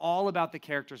me all about the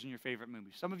characters in your favorite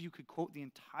movie. Some of you could quote the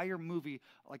entire movie,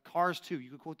 like Cars 2. You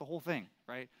could quote the whole thing,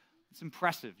 right? It's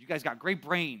impressive. You guys got great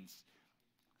brains.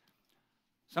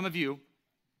 Some of you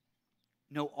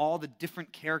know all the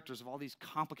different characters of all these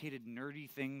complicated, nerdy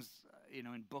things,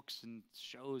 in books and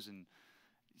shows and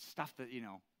stuff that,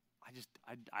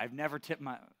 I've never tipped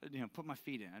my, put my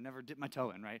feet in. I've never dipped my toe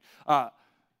in, right?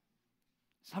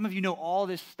 Some of you know all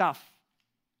this stuff.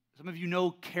 Some of you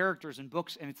know characters in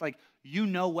books, and it's like you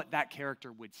know what that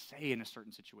character would say in a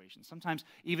certain situation. Sometimes,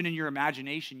 even in your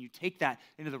imagination, you take that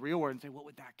into the real world and say, what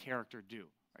would that character do,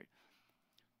 right?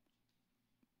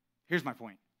 Here's my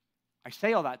point. I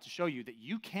say all that to show you that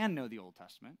you can know the Old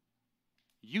Testament.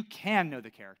 You can know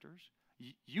the characters.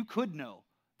 You could know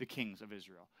the kings of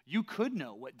Israel. You could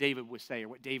know what David would say or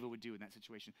what David would do in that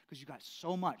situation because you got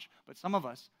so much. But some of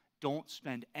us don't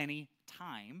spend any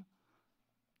time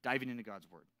diving into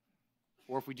God's Word.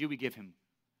 Or if we do, we give him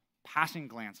passing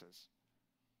glances.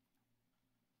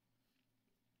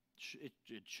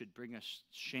 It should bring us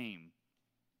shame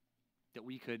that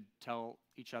we could tell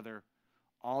each other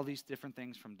all these different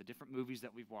things from the different movies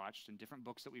that we've watched and different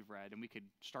books that we've read, and we could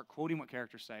start quoting what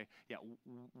characters say. Yeah,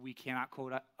 we cannot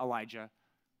quote Elijah.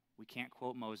 We can't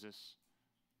quote Moses.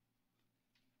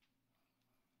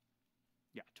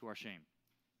 Yeah, to our shame.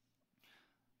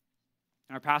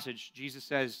 In our passage, Jesus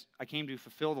says, I came to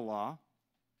fulfill the law.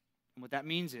 And what that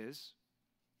means is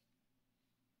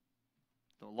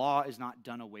the law is not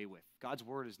done away with. God's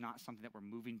word is not something that we're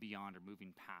moving beyond or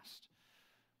moving past.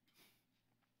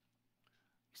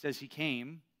 He says he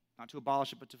came not to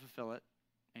abolish it, but to fulfill it.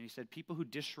 And he said people who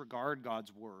disregard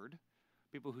God's word,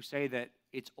 people who say that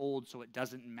it's old so it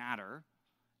doesn't matter,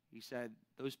 he said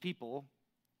those people,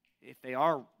 if they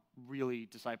are really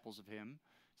disciples of him,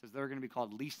 says they're going to be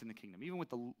called least in the kingdom, even with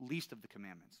the least of the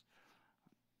commandments.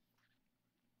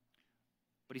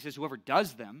 But he says whoever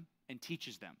does them and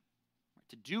teaches them, right,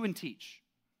 to do and teach,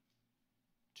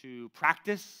 to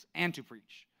practice and to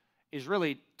preach, is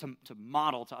really to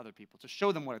model to other people, to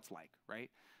show them what it's like, right?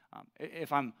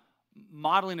 If I'm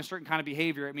modeling a certain kind of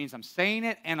behavior, it means I'm saying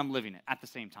it and I'm living it at the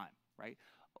same time, right?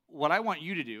 What I want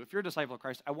you to do, if you're a disciple of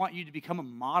Christ, I want you to become a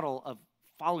model of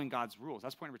following God's rules.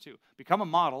 That's point number 2. Become a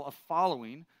model of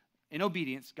following, in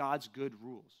obedience, God's good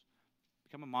rules.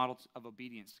 Become a model of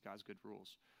obedience to God's good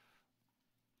rules.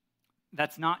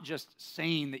 That's not just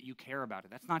saying that you care about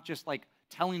it. That's not just like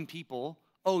telling people,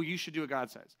 oh, you should do what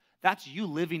God says. That's you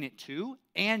living it too,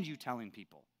 and you telling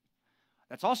people.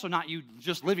 That's also not you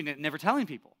just living it and never telling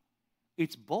people.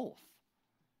 It's both.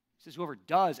 He says whoever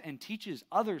does and teaches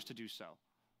others to do so.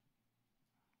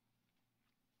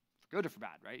 For good or for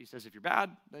bad, right? He says if you're bad,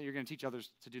 then you're going to teach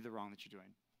others to do the wrong that you're doing.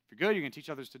 If you're good, you're going to teach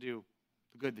others to do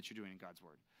the good that you're doing in God's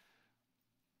word.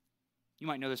 You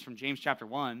might know this from James chapter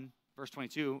 1, verse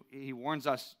 22. He warns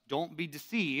us, don't be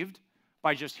deceived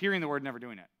by just hearing the word and never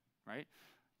doing it, right?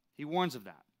 He warns of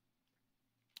that.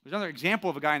 There's another example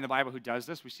of a guy in the Bible who does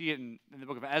this. We see it in the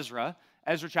book of Ezra.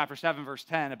 Ezra chapter 7, verse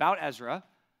 10. About Ezra,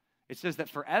 it says that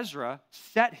for Ezra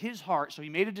set his heart, so he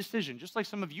made a decision, just like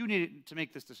some of you needed to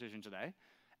make this decision today.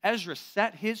 Ezra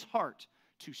set his heart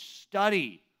to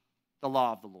study the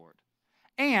law of the Lord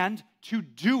and to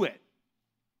do it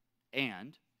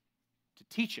and to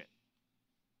teach it,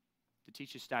 to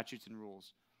teach his statutes and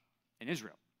rules in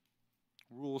Israel.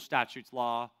 Rules, statutes,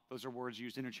 law, those are words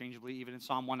used interchangeably, even in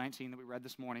Psalm 119 that we read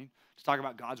this morning, to talk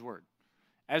about God's word.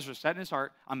 Ezra set in his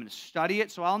heart, I'm going to study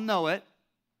it so I'll know it,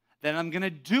 then I'm going to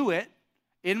do it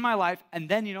in my life, and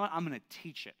then, you know what, I'm going to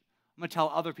teach it. I'm going to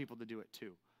tell other people to do it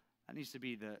too. That needs to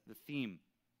be the theme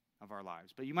of our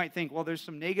lives. But you might think, well, there's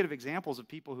some negative examples of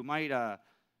people who might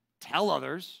tell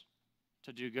others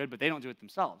to do good, but they don't do it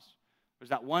themselves. There's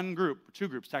that one group, or two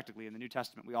groups technically, in the New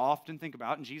Testament we often think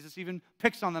about, and Jesus even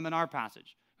picks on them in our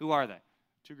passage. Who are they?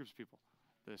 Two groups of people.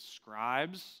 The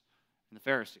scribes and the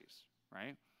Pharisees,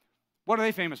 right? What are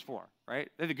they famous for, right?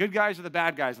 They're the good guys or the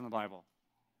bad guys in the Bible?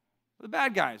 They're the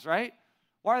bad guys, right?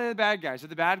 Why are they the bad guys? Are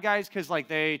the bad guys because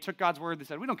they took God's word, they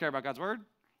said, we don't care about God's word?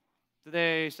 Do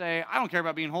they say, I don't care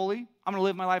about being holy, I'm going to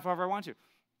live my life however I want to?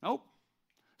 Nope.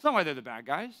 That's not why they're the bad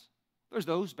guys. There's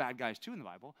those bad guys too in the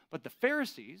Bible. But the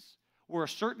Pharisees were a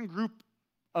certain group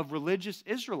of religious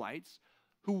Israelites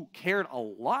who cared a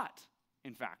lot,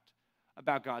 in fact,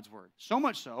 about God's word. So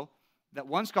much so that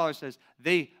one scholar says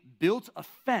they built a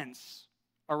fence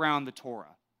around the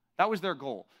Torah. That was their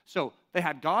goal. So they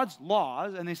had God's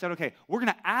laws, and they said, okay, we're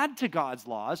going to add to God's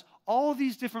laws all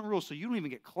these different rules so you don't even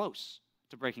get close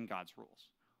to breaking God's rules.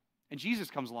 And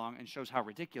Jesus comes along and shows how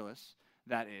ridiculous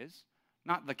that is.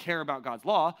 Not the care about God's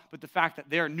law, but the fact that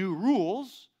their new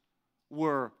rules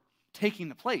were taking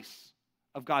the place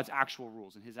of God's actual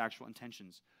rules and his actual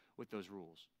intentions with those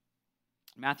rules.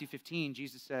 In Matthew 15,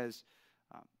 Jesus says,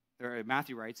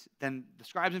 Matthew writes, then the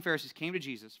scribes and Pharisees came to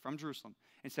Jesus from Jerusalem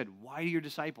and said, why do your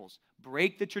disciples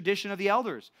break the tradition of the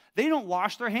elders? They don't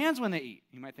wash their hands when they eat.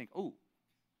 You might think, oh,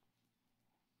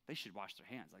 they should wash their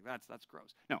hands. Like, that's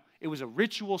gross. No, it was a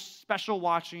ritual, special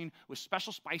washing with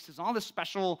special spices, all this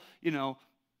special,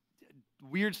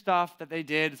 weird stuff that they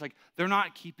did. It's like, they're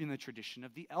not keeping the tradition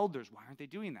of the elders. Why aren't they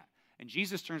doing that? And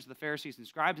Jesus turns to the Pharisees and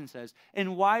scribes and says,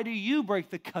 and why do you break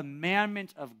the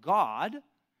commandment of God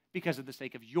because of the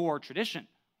sake of your tradition?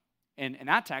 And in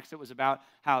that text, it was about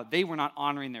how they were not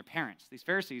honoring their parents. These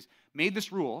Pharisees made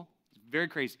this rule, very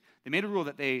crazy. They made a rule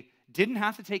that they didn't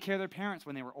have to take care of their parents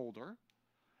when they were older,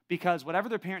 because whatever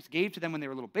their parents gave to them when they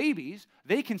were little babies,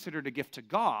 they considered a gift to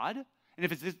God. And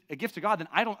if it's a gift to God, then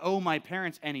I don't owe my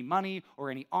parents any money or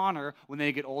any honor when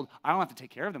they get old. I don't have to take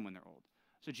care of them when they're old.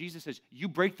 So Jesus says, you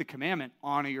break the commandment,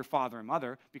 honor your father and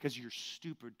mother, because of your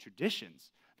stupid traditions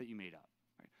that you made up.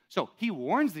 Right? So he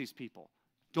warns these people,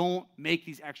 don't make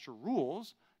these extra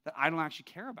rules that I don't actually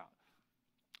care about.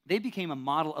 They became a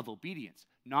model of obedience,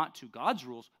 not to God's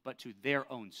rules, but to their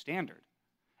own standard.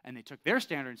 And they took their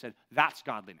standard and said, that's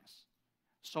godliness.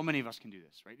 So many of us can do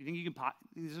this, right? You think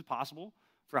this is possible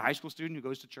for a high school student who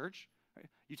goes to church? Right?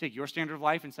 You take your standard of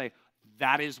life and say,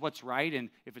 that is what's right, and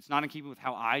if it's not in keeping with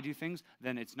how I do things,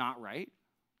 then it's not right.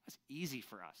 That's easy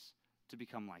for us to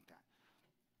become like that.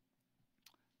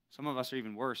 Some of us are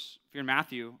even worse. If you're in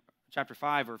Matthew chapter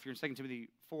 5, or if you're in 2 Timothy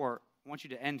 4, I want you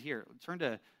to end here. Turn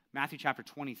to Matthew chapter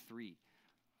 23.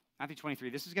 Matthew 23.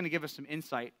 This is going to give us some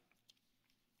insight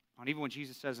on even what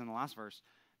Jesus says in the last verse.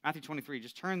 Matthew 23.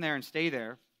 Just turn there and stay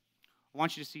there. I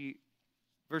want you to see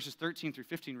verses 13 through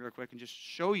 15 real quick and just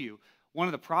show you one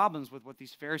of the problems with what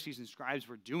these Pharisees and scribes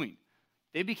were doing.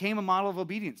 They became a model of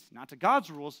obedience, not to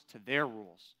God's rules, to their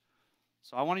rules.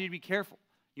 So I want you to be careful.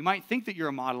 You might think that you're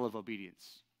a model of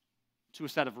obedience to a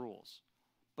set of rules.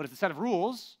 But if the set of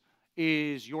rules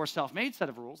is your self-made set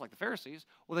of rules, like the Pharisees,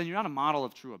 well, then you're not a model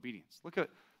of true obedience. Look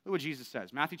what Jesus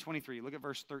says. Matthew 23, look at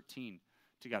verse 13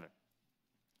 together.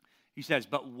 He says,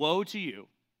 but woe to you,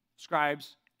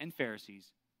 scribes and Pharisees,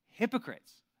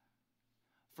 hypocrites!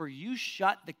 For you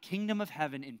shut the kingdom of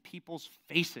heaven in people's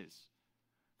faces.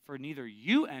 For neither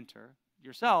you enter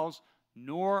yourselves,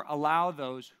 nor allow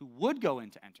those who would go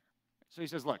in to enter. So he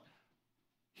says, look,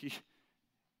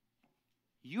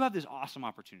 you have this awesome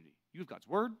opportunity. You have God's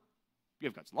word. You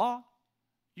have God's law.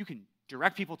 You can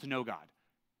direct people to know God.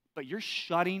 But you're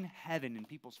shutting heaven in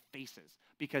people's faces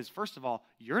because, first of all,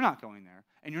 you're not going there,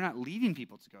 and you're not leading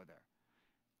people to go there.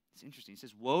 It's interesting. He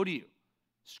says, woe to you,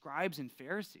 scribes and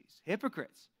Pharisees,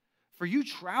 hypocrites, for you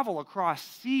travel across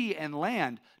sea and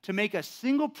land to make a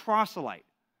single proselyte.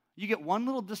 You get one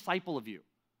little disciple of you.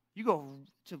 You go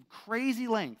to crazy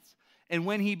lengths, and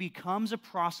when he becomes a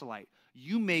proselyte,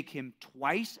 you make him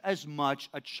twice as much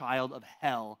a child of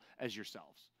hell as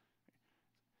yourselves.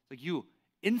 Like you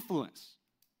influence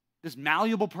this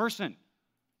malleable person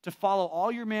to follow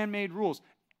all your man-made rules,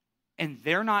 and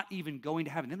they're not even going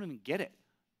to heaven. They don't even get it.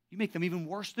 You make them even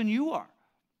worse than you are.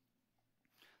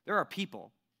 There are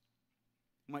people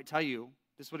who might tell you,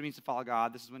 this is what it means to follow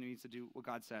God, this is what it means to do what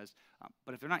God says,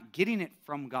 but if they're not getting it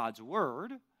from God's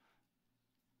word,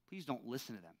 please don't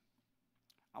listen to them.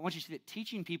 I want you to see that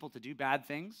teaching people to do bad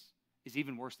things is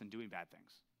even worse than doing bad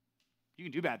things. You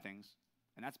can do bad things,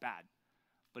 and that's bad.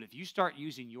 But if you start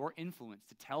using your influence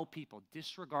to tell people,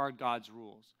 disregard God's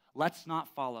rules, let's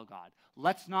not follow God,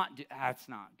 let's not do, that's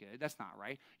not good, that's not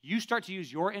right. You start to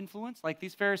use your influence, like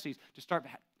these Pharisees, to start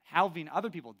having other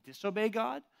people disobey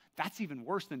God, that's even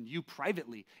worse than you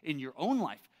privately in your own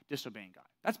life disobeying God.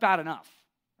 That's bad enough,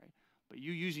 right? But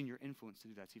you using your influence to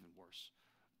do that's even worse.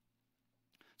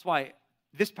 That's why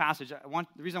this passage,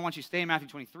 the reason I want you to stay in Matthew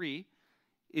 23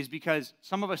 is because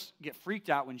some of us get freaked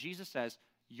out when Jesus says,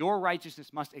 your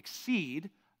righteousness must exceed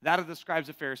that of the scribes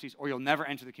and Pharisees, or you'll never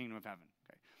enter the kingdom of heaven.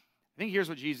 Okay? I think here's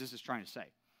what Jesus is trying to say.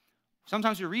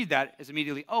 Sometimes we read that as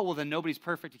immediately, oh, well, then nobody's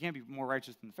perfect. You can't be more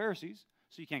righteous than the Pharisees,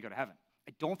 so you can't go to heaven.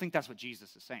 I don't think that's what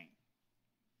Jesus is saying.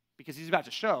 Because he's about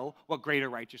to show what greater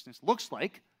righteousness looks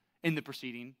like in the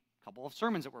preceding couple of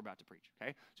sermons that we're about to preach,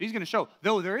 okay? So he's going to show,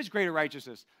 though there is greater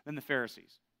righteousness than the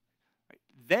Pharisees, right?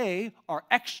 They are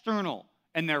external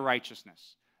in their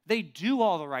righteousness. They do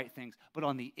all the right things, but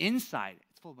on the inside,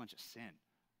 it's full of a bunch of sin.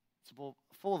 It's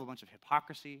full of a bunch of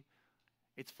hypocrisy.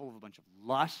 It's full of a bunch of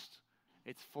lust.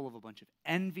 It's full of a bunch of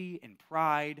envy and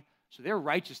pride. So their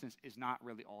righteousness is not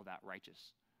really all that righteous.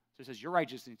 So it says your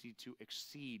righteousness needs to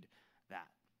exceed that.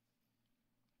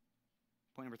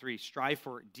 Point number 3, strive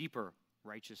for deeper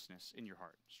righteousness in your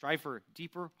heart. Strive for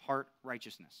deeper heart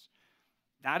righteousness.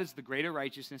 That is the greater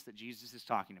righteousness that Jesus is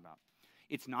talking about.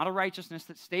 It's not a righteousness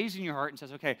that stays in your heart and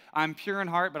says, okay, I'm pure in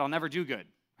heart, but I'll never do good.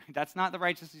 That's not the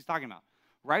righteousness he's talking about.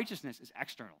 Righteousness is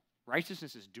external.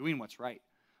 Righteousness is doing what's right.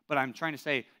 But I'm trying to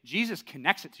say, Jesus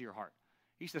connects it to your heart.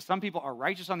 He says some people are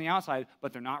righteous on the outside,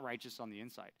 but they're not righteous on the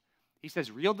inside. He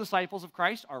says real disciples of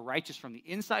Christ are righteous from the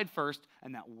inside first,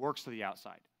 and that works to the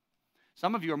outside.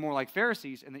 Some of you are more like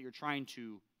Pharisees in that you're trying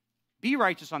to be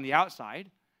righteous on the outside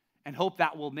and hope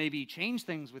that will maybe change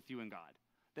things with you and God.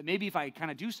 That maybe if I kind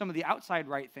of do some of the outside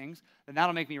right things, then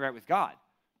that'll make me right with God.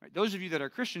 Right? Those of you that are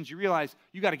Christians, you realize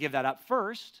you got to give that up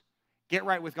first, get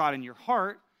right with God in your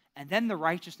heart, and then the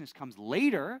righteousness comes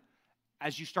later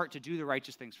as you start to do the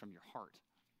righteous things from your heart.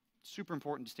 Super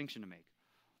important distinction to make.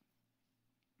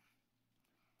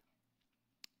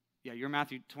 Yeah, you're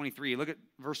Matthew 23. Look at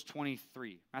verse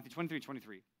 23. Matthew 23:23.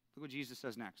 Look what Jesus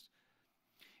says next.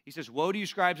 He says, woe to you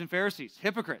scribes and Pharisees,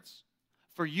 hypocrites,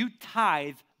 for you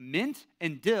tithe mint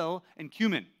and dill and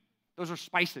cumin. Those are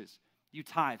spices. You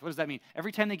tithe. What does that mean?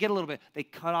 Every time they get a little bit, they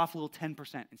cut off a little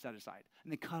 10% and set it aside.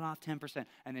 And they cut off 10%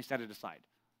 and they set it aside.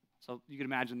 So you can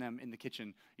imagine them in the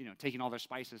kitchen, taking all their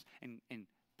spices and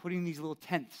putting these little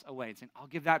tenths away and saying, I'll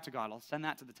give that to God. I'll send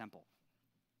that to the temple.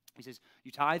 He says,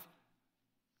 you tithe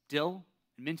dill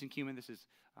and mint and cumin. This is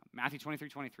Matthew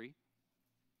 23:23.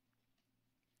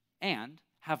 And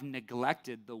have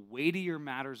neglected the weightier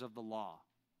matters of the law.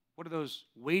 What are those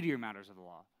weightier matters of the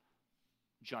law?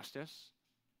 Justice,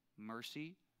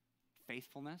 mercy,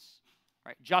 faithfulness.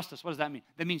 Right? Justice, what does that mean?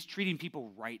 That means treating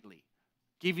people rightly,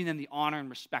 giving them the honor and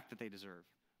respect that they deserve.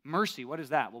 Mercy, what is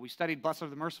that? Well, we studied blessed are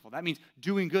the merciful. That means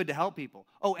doing good to help people.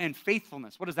 Oh, and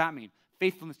faithfulness, what does that mean?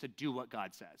 Faithfulness to do what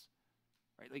God says.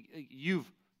 Right? Like you've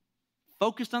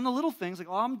focused on the little things, like,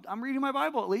 oh, I'm reading my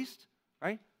Bible at least,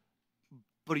 right?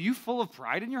 But are you full of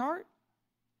pride in your heart?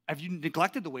 Have you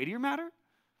neglected the weightier matter?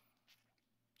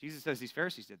 Jesus says these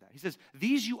Pharisees did that. He says,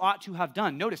 these you ought to have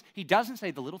done. Notice, he doesn't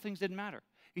say the little things didn't matter.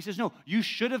 He says, no, you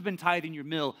should have been tithing your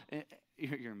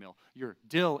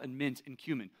dill and mint and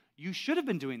cumin. You should have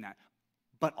been doing that,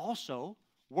 but also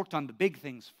worked on the big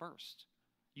things first.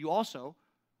 You also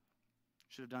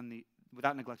should have done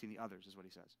without neglecting the others, is what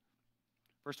he says.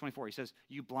 Verse 24, he says,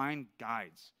 you blind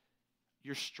guides,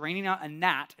 you're straining out a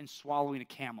gnat and swallowing a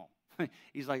camel.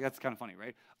 He's like, that's kind of funny,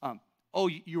 right?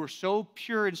 You were so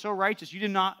pure and so righteous, you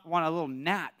did not want a little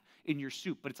gnat in your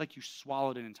soup, but it's like you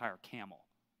swallowed an entire camel,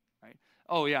 right?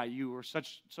 Oh yeah, you were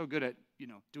so good at,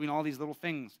 doing all these little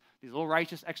things, these little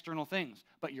righteous external things,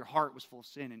 but your heart was full of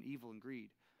sin and evil and greed.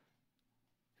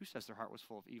 Who says their heart was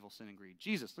full of evil, sin, and greed?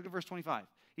 Jesus. Look at verse 25.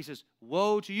 He says,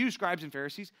 woe to you, scribes and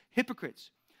Pharisees, hypocrites.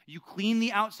 You clean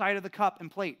the outside of the cup and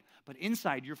plate, but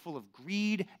inside you're full of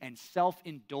greed and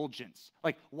self-indulgence.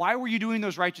 Like, why were you doing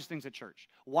those righteous things at church?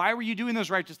 Why were you doing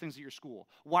those righteous things at your school?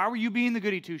 Why were you being the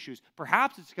goody two-shoes?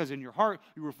 Perhaps it's because in your heart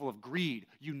you were full of greed.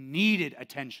 You needed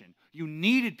attention. You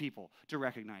needed people to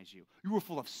recognize you. You were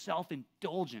full of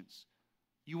self-indulgence.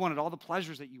 You wanted all the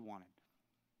pleasures that you wanted.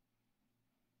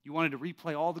 You wanted to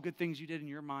replay all the good things you did in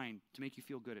your mind to make you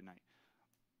feel good at night.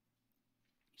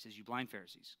 He says, you blind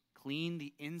Pharisees, clean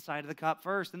the inside of the cup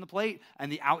first and the plate,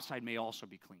 and the outside may also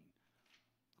be clean.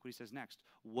 Look what he says next.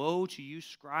 Woe to you,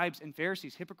 scribes and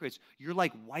Pharisees, hypocrites. You're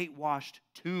like whitewashed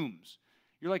tombs.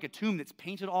 You're like a tomb that's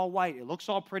painted all white. It looks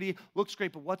all pretty, looks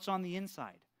great, but what's on the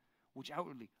inside? Which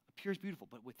outwardly appears beautiful,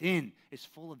 but within is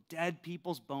full of dead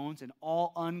people's bones and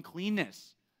all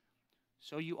uncleanness.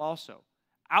 So you also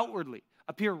outwardly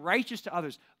appear righteous to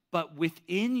others, but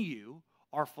within you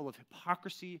are full of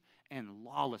hypocrisy and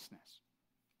lawlessness.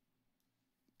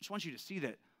 I just want you to see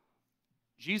that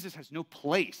Jesus has no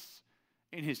place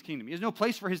in his kingdom. He has no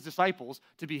place for his disciples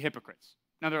to be hypocrites.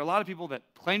 Now, there are a lot of people that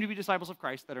claim to be disciples of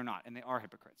Christ that are not, and they are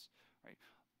hypocrites, right?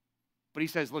 But he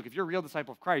says, look, if you're a real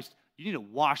disciple of Christ, you need to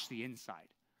wash the inside.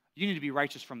 You need to be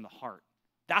righteous from the heart.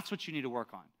 That's what you need to work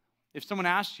on. If someone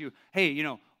asks you, hey,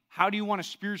 how do you want to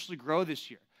spiritually grow this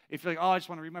year? If you're like, I just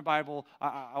want to read my Bible,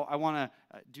 I want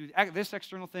to do this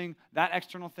external thing, that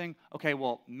external thing. Okay,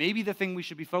 well, maybe the thing we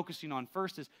should be focusing on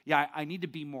first is, I need to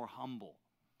be more humble.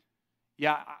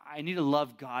 Yeah, I need to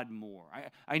love God more.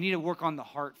 I need to work on the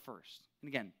heart first. And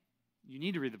again, you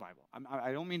need to read the Bible.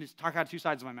 I don't mean to talk out two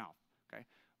sides of my mouth, okay?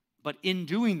 But in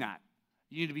doing that,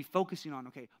 you need to be focusing on,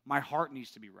 okay, my heart needs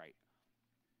to be right.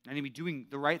 I need to be doing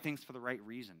the right things for the right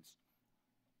reasons.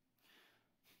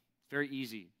 It's very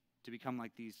easy to become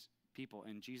like these people.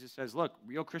 And Jesus says, look,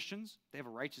 real Christians, they have a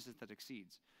righteousness that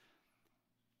exceeds.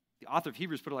 The author of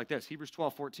Hebrews put it like this, Hebrews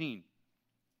 12:14.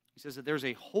 He says that there's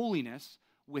a holiness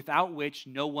without which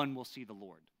no one will see the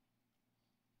Lord.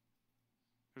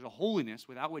 There's a holiness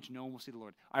without which no one will see the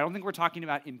Lord. I don't think we're talking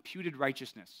about imputed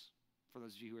righteousness, for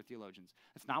those of you who are theologians.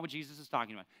 That's not what Jesus is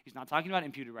talking about. He's not talking about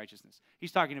imputed righteousness.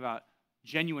 He's talking about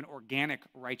genuine, organic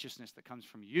righteousness that comes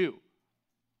from you.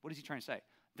 What is he trying to say?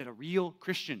 That a real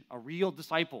Christian, a real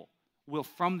disciple, will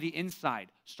from the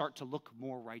inside start to look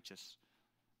more righteous.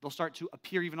 They'll start to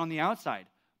appear even on the outside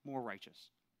more righteous.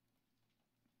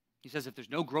 He says, if there's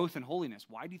no growth in holiness,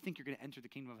 why do you think you're going to enter the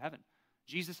kingdom of heaven?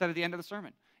 Jesus said at the end of the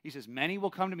sermon, he says, many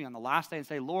will come to me on the last day and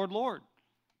say, Lord, Lord,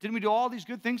 didn't we do all these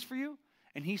good things for you?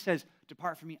 And he says,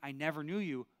 depart from me, I never knew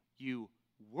you, you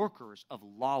workers of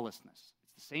lawlessness.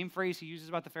 It's the same phrase he uses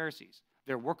about the Pharisees.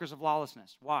 They're workers of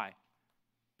lawlessness. Why?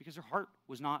 Because their heart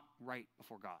was not right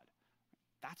before God.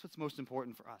 That's what's most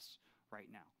important for us right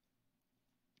now.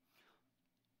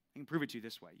 I can prove it to you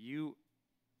this way. You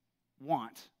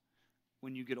want,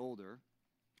 when you get older,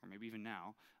 or maybe even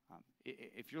now,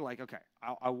 if you're like, okay,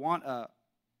 I want a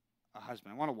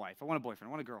husband, I want a wife, I want a boyfriend,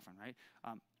 I want a girlfriend, right?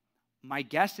 My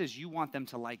guess is you want them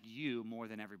to like you more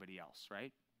than everybody else,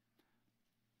 right?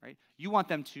 Right? You want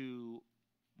them to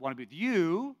want to be with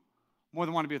you more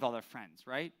than want to be with all their friends,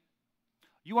 right?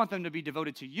 You want them to be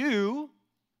devoted to you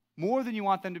more than you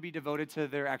want them to be devoted to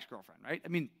their ex-girlfriend, right? I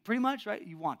mean, pretty much, right?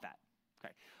 You want that.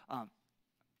 Okay.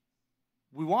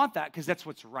 We want that because that's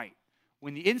what's right.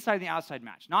 When the inside and the outside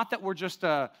match. Not that we're just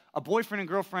a boyfriend and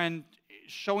girlfriend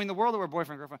showing the world that we're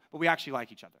boyfriend and girlfriend, but we actually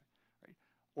like each other. Right?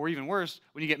 Or even worse,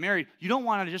 when you get married, you don't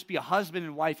want to just be a husband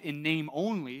and wife in name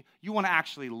only. You want to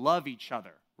actually love each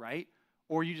other, right?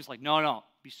 Or you just like, no, it'd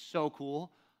be so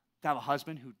cool to have a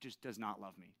husband who just does not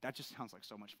love me. That just sounds like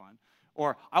so much fun.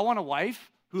 Or I want a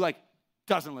wife who like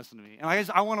doesn't listen to me. And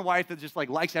I want a wife that just like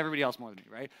likes everybody else more than me,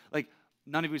 right? Like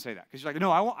none of you say that. Because you're like,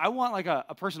 no, I want like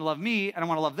a person to love me and I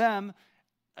want to love them.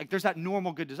 Like there's that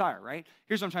normal good desire, right?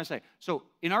 Here's what I'm trying to say. So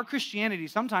in our Christianity,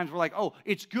 sometimes we're like, oh,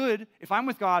 it's good if I'm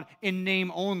with God in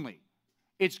name only.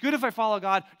 It's good if I follow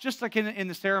God just like in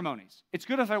the ceremonies. It's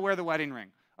good if I wear the wedding ring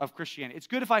of Christianity. It's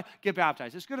good if I get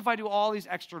baptized. It's good if I do all these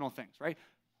external things, right?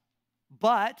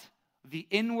 But the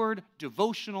inward,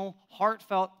 devotional,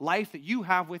 heartfelt life that you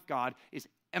have with God is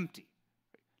empty.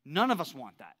 None of us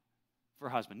want that for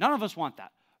a husband. None of us want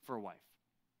that for a wife.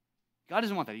 God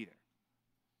doesn't want that either.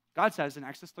 God says in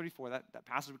Exodus 34, that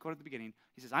passage we quoted at the beginning,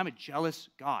 he says, I'm a jealous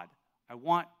God. I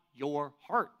want your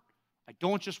heart. I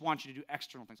don't just want you to do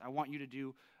external things. I want you to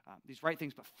do these right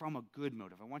things, but from a good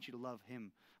motive. I want you to love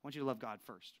him. I want you to love God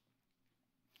first.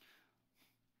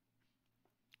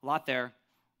 A lot there,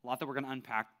 a lot that we're going to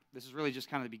unpack. This is really just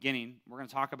kind of the beginning. We're going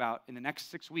to talk about in the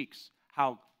next 6 weeks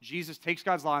how Jesus takes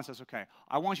God's law and says, okay,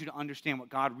 I want you to understand what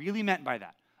God really meant by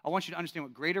that. I want you to understand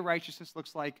what greater righteousness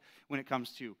looks like when it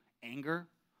comes to anger,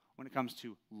 when it comes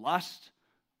to lust.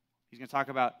 He's going to talk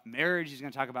about marriage. He's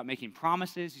going to talk about making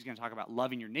promises. He's going to talk about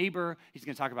loving your neighbor. He's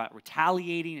going to talk about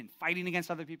retaliating and fighting against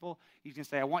other people. He's going to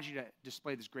say, I want you to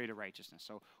display this greater righteousness.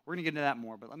 So we're going to get into that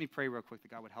more, but let me pray real quick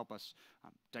that God would help us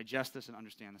digest this and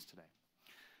understand this today.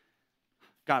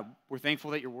 God, we're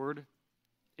thankful that your word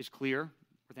is clear.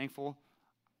 We're thankful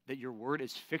that your word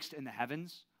is fixed in the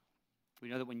heavens. We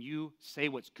know that when you say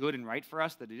what's good and right for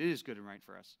us, that it is good and right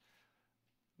for us.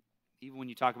 Even when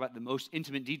you talk about the most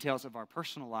intimate details of our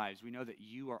personal lives, we know that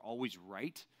you are always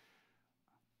right.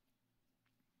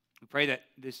 We pray that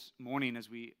this morning, as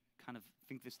we kind of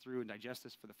think this through and digest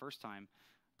this for the first time,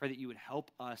 pray that you would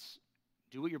help us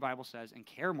do what your Bible says and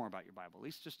care more about your Bible, at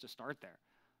least just to start there.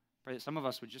 Pray that some of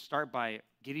us would just start by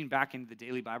getting back into the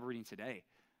daily Bible reading today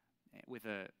with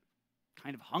a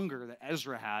kind of hunger that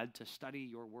Ezra had to study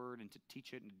your word and to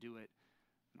teach it and to do it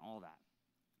and all that.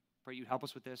 Pray you'd help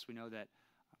us with this. We know that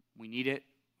we need it.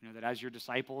 We know that as your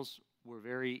disciples, we're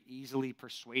very easily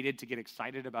persuaded to get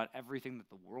excited about everything that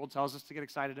the world tells us to get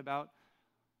excited about.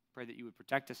 Pray that you would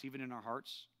protect us even in our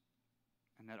hearts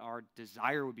and that our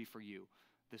desire would be for you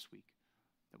this week,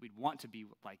 that we'd want to be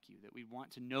like you, that we'd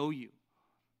want to know you,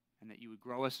 and that you would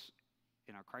grow us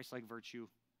in our Christ-like virtue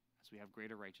as we have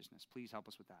greater righteousness. Please help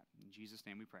us with that. In Jesus'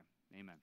 name we pray. Amen.